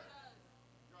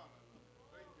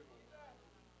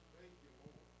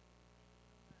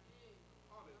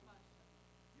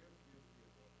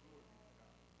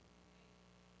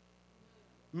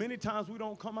 Many times we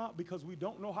don't come out because we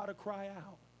don't know how to cry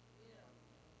out.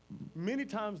 Many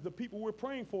times the people we're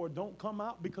praying for don't come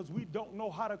out because we don't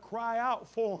know how to cry out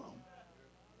for them.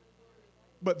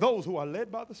 But those who are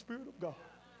led by the Spirit of God,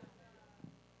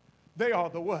 they are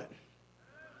the what?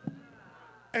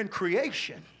 And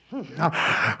creation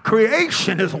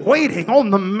Creation is waiting on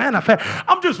the manifest.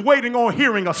 I'm just waiting on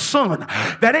hearing a son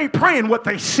that ain't praying what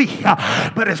they see,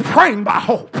 but is praying by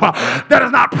hope. That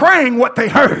is not praying what they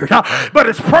heard, but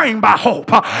is praying by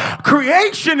hope.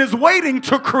 Creation is waiting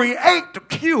to create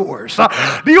cures.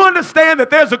 Do you understand that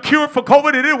there's a cure for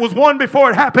COVID and it was one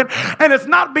before it happened? And it's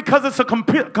not because it's a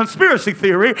conspiracy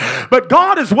theory, but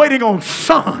God is waiting on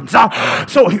sons.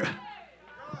 So here.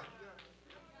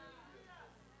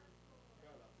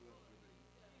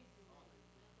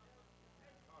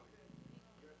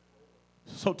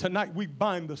 So tonight we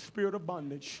bind the spirit of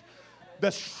bondage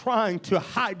that's trying to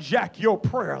hijack your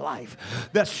prayer life,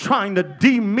 that's trying to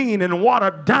demean and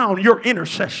water down your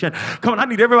intercession. Come on, I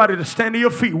need everybody to stand to your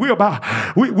feet. We're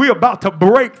about to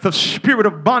break the spirit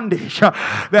of bondage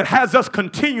that has us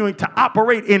continuing to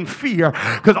operate in fear,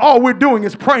 because all we're doing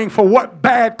is praying for what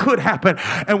bad could happen,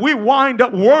 and we wind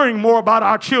up worrying more about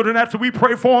our children after we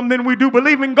pray for them than we do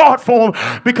believing God for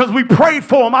them, because we prayed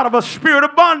for them out of a spirit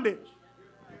of bondage.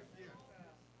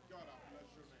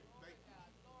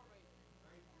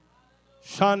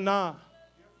 Shana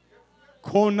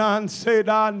Konan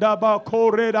Sedan Daba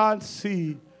Koredan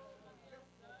Si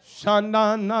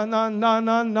Shana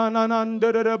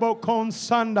Nanananananananderebo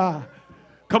Sanda.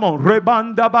 Come on,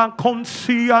 Rebanda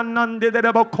Bakonsi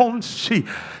Anandebo Konsi.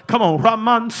 Come on,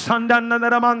 Raman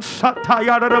Sandananaman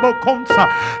Satayarabo Konsa.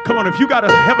 Come on, if you got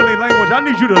a heavenly language, I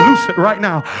need you to loose it right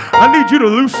now. I need you to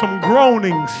loose some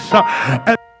groanings.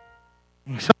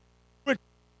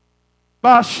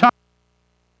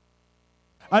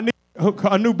 I need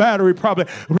a new battery, probably.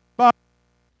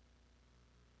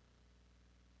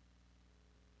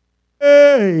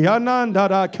 Hey,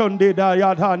 Ananda Kundida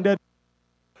Yadande.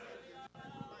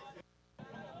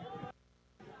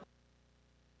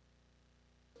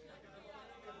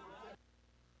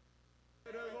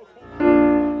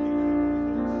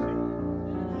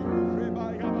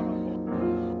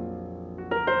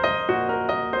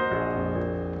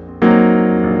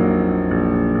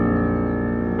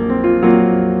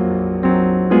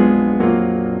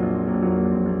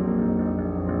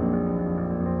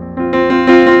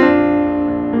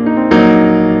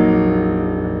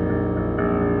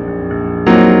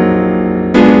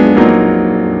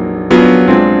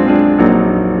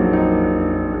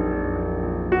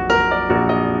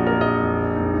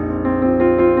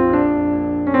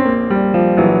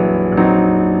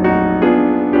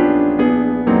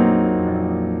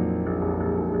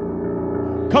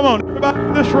 Come on, everybody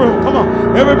in this room. Come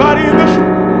on, everybody in this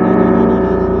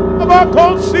room. Come on, come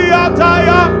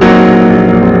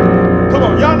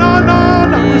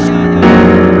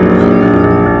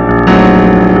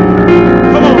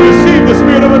on, receive the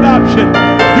spirit of adoption.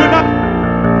 You're not.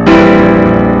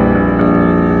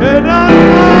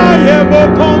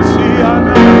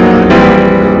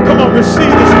 Come on,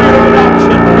 receive the spirit of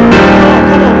adoption.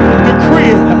 Come on,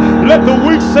 decree it. Let the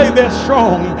weak say they're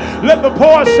strong. Let the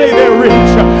poor say they're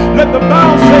rich. Let the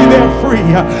bound say they're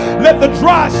free. Let the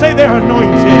dry say they're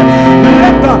anointed.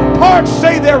 Let the parched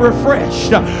say they're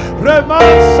refreshed. Hallelujah.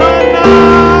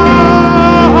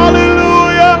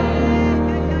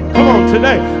 Come on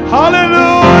today.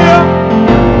 Hallelujah.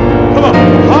 Come on.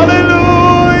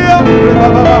 Hallelujah.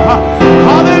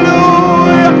 Hallelujah.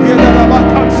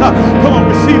 Come on,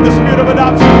 receive the spirit of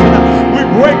adoption tonight. We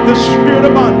break the spirit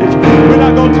of bondage. We're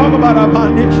not going to talk about our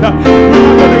bondage. We're not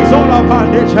going to exalt our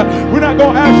bondage. We're not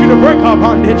going to ask you to break our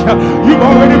bondage. You've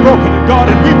already broken it, God,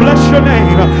 and we bless your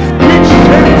name. We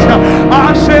change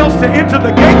ourselves to enter the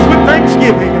gates with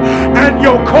thanksgiving and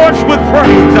your courts with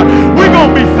praise. We're going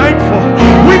to be thankful.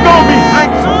 We're going to be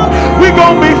thankful. We're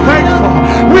going to be thankful.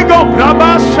 We're going to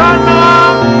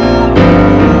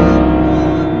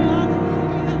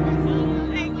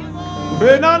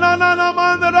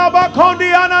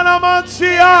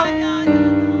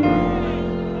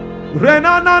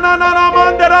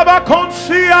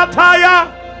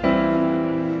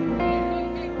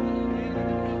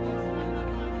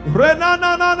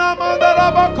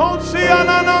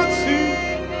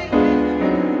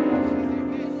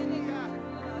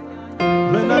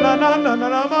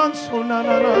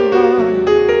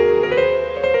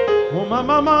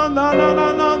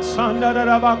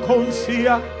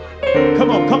Come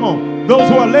on, come on. Those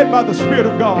who are led by the Spirit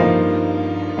of God,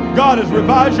 God has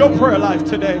revised your prayer life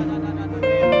today.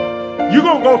 You're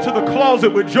going to go to the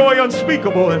closet with joy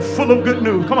unspeakable and full of good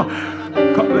news. Come on.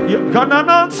 You're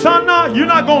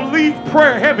not going to leave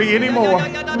prayer heavy anymore.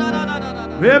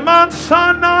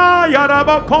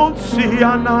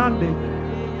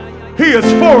 He is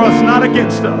for us, not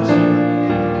against us.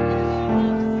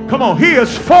 Come on, he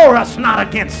is for us, not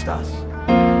against us.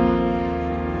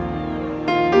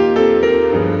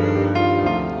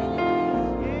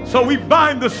 So we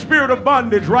bind the spirit of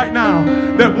bondage right now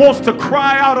that wants to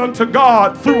cry out unto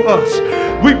God through us.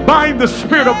 We bind the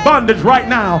spirit of bondage right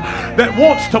now that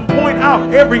wants to point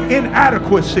out every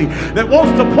inadequacy, that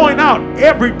wants to point out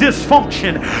every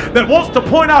dysfunction, that wants to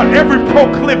point out every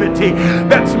proclivity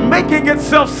that's making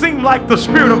itself seem like the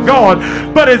Spirit of God,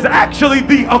 but is actually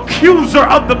the accuser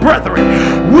of the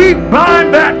brethren. We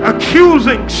bind that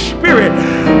accusing spirit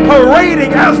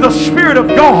parading as the Spirit of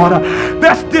God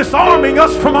that's disarming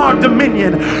us from our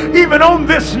dominion. Even on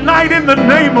this night, in the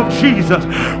name of Jesus,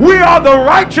 we are the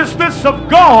righteousness of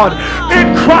God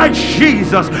in Christ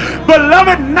Jesus.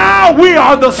 Beloved, now we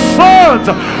are the sons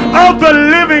of the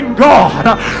living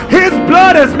God. His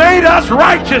blood has made us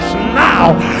righteous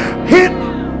now.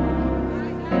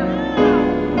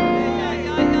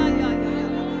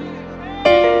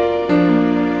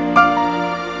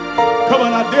 Come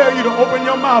on, I dare you to open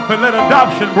your mouth and let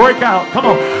adoption break out. Come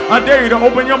on, I dare you to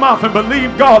open your mouth and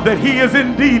believe God that He is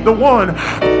indeed the one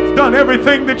who's done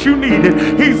everything that you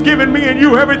needed. He's given me and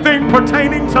you everything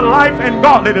pertaining to life and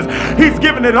godliness. He's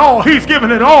given it all. He's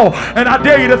given it all. And I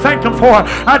dare you to thank Him for it.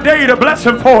 I dare you to bless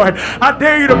Him for it. I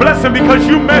dare you to bless Him because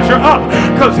you measure up,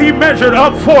 because He measured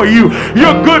up for you.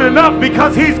 You're good enough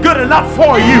because He's good enough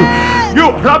for you.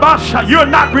 You're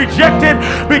not rejected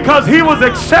because He was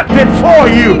accepted for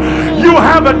you. You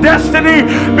have a destiny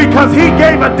because He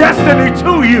gave a destiny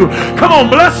to you. Come on,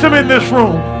 bless Him in this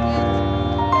room.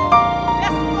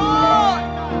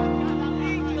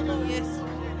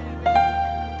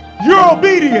 You're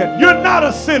obedient. You're not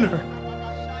a sinner.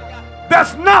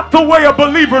 That's not the way a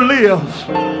believer lives.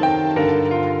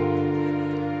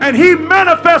 And He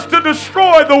manifests to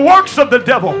destroy the works of the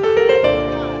devil.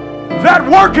 That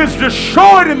work is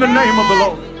destroyed in the name of the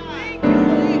Lord.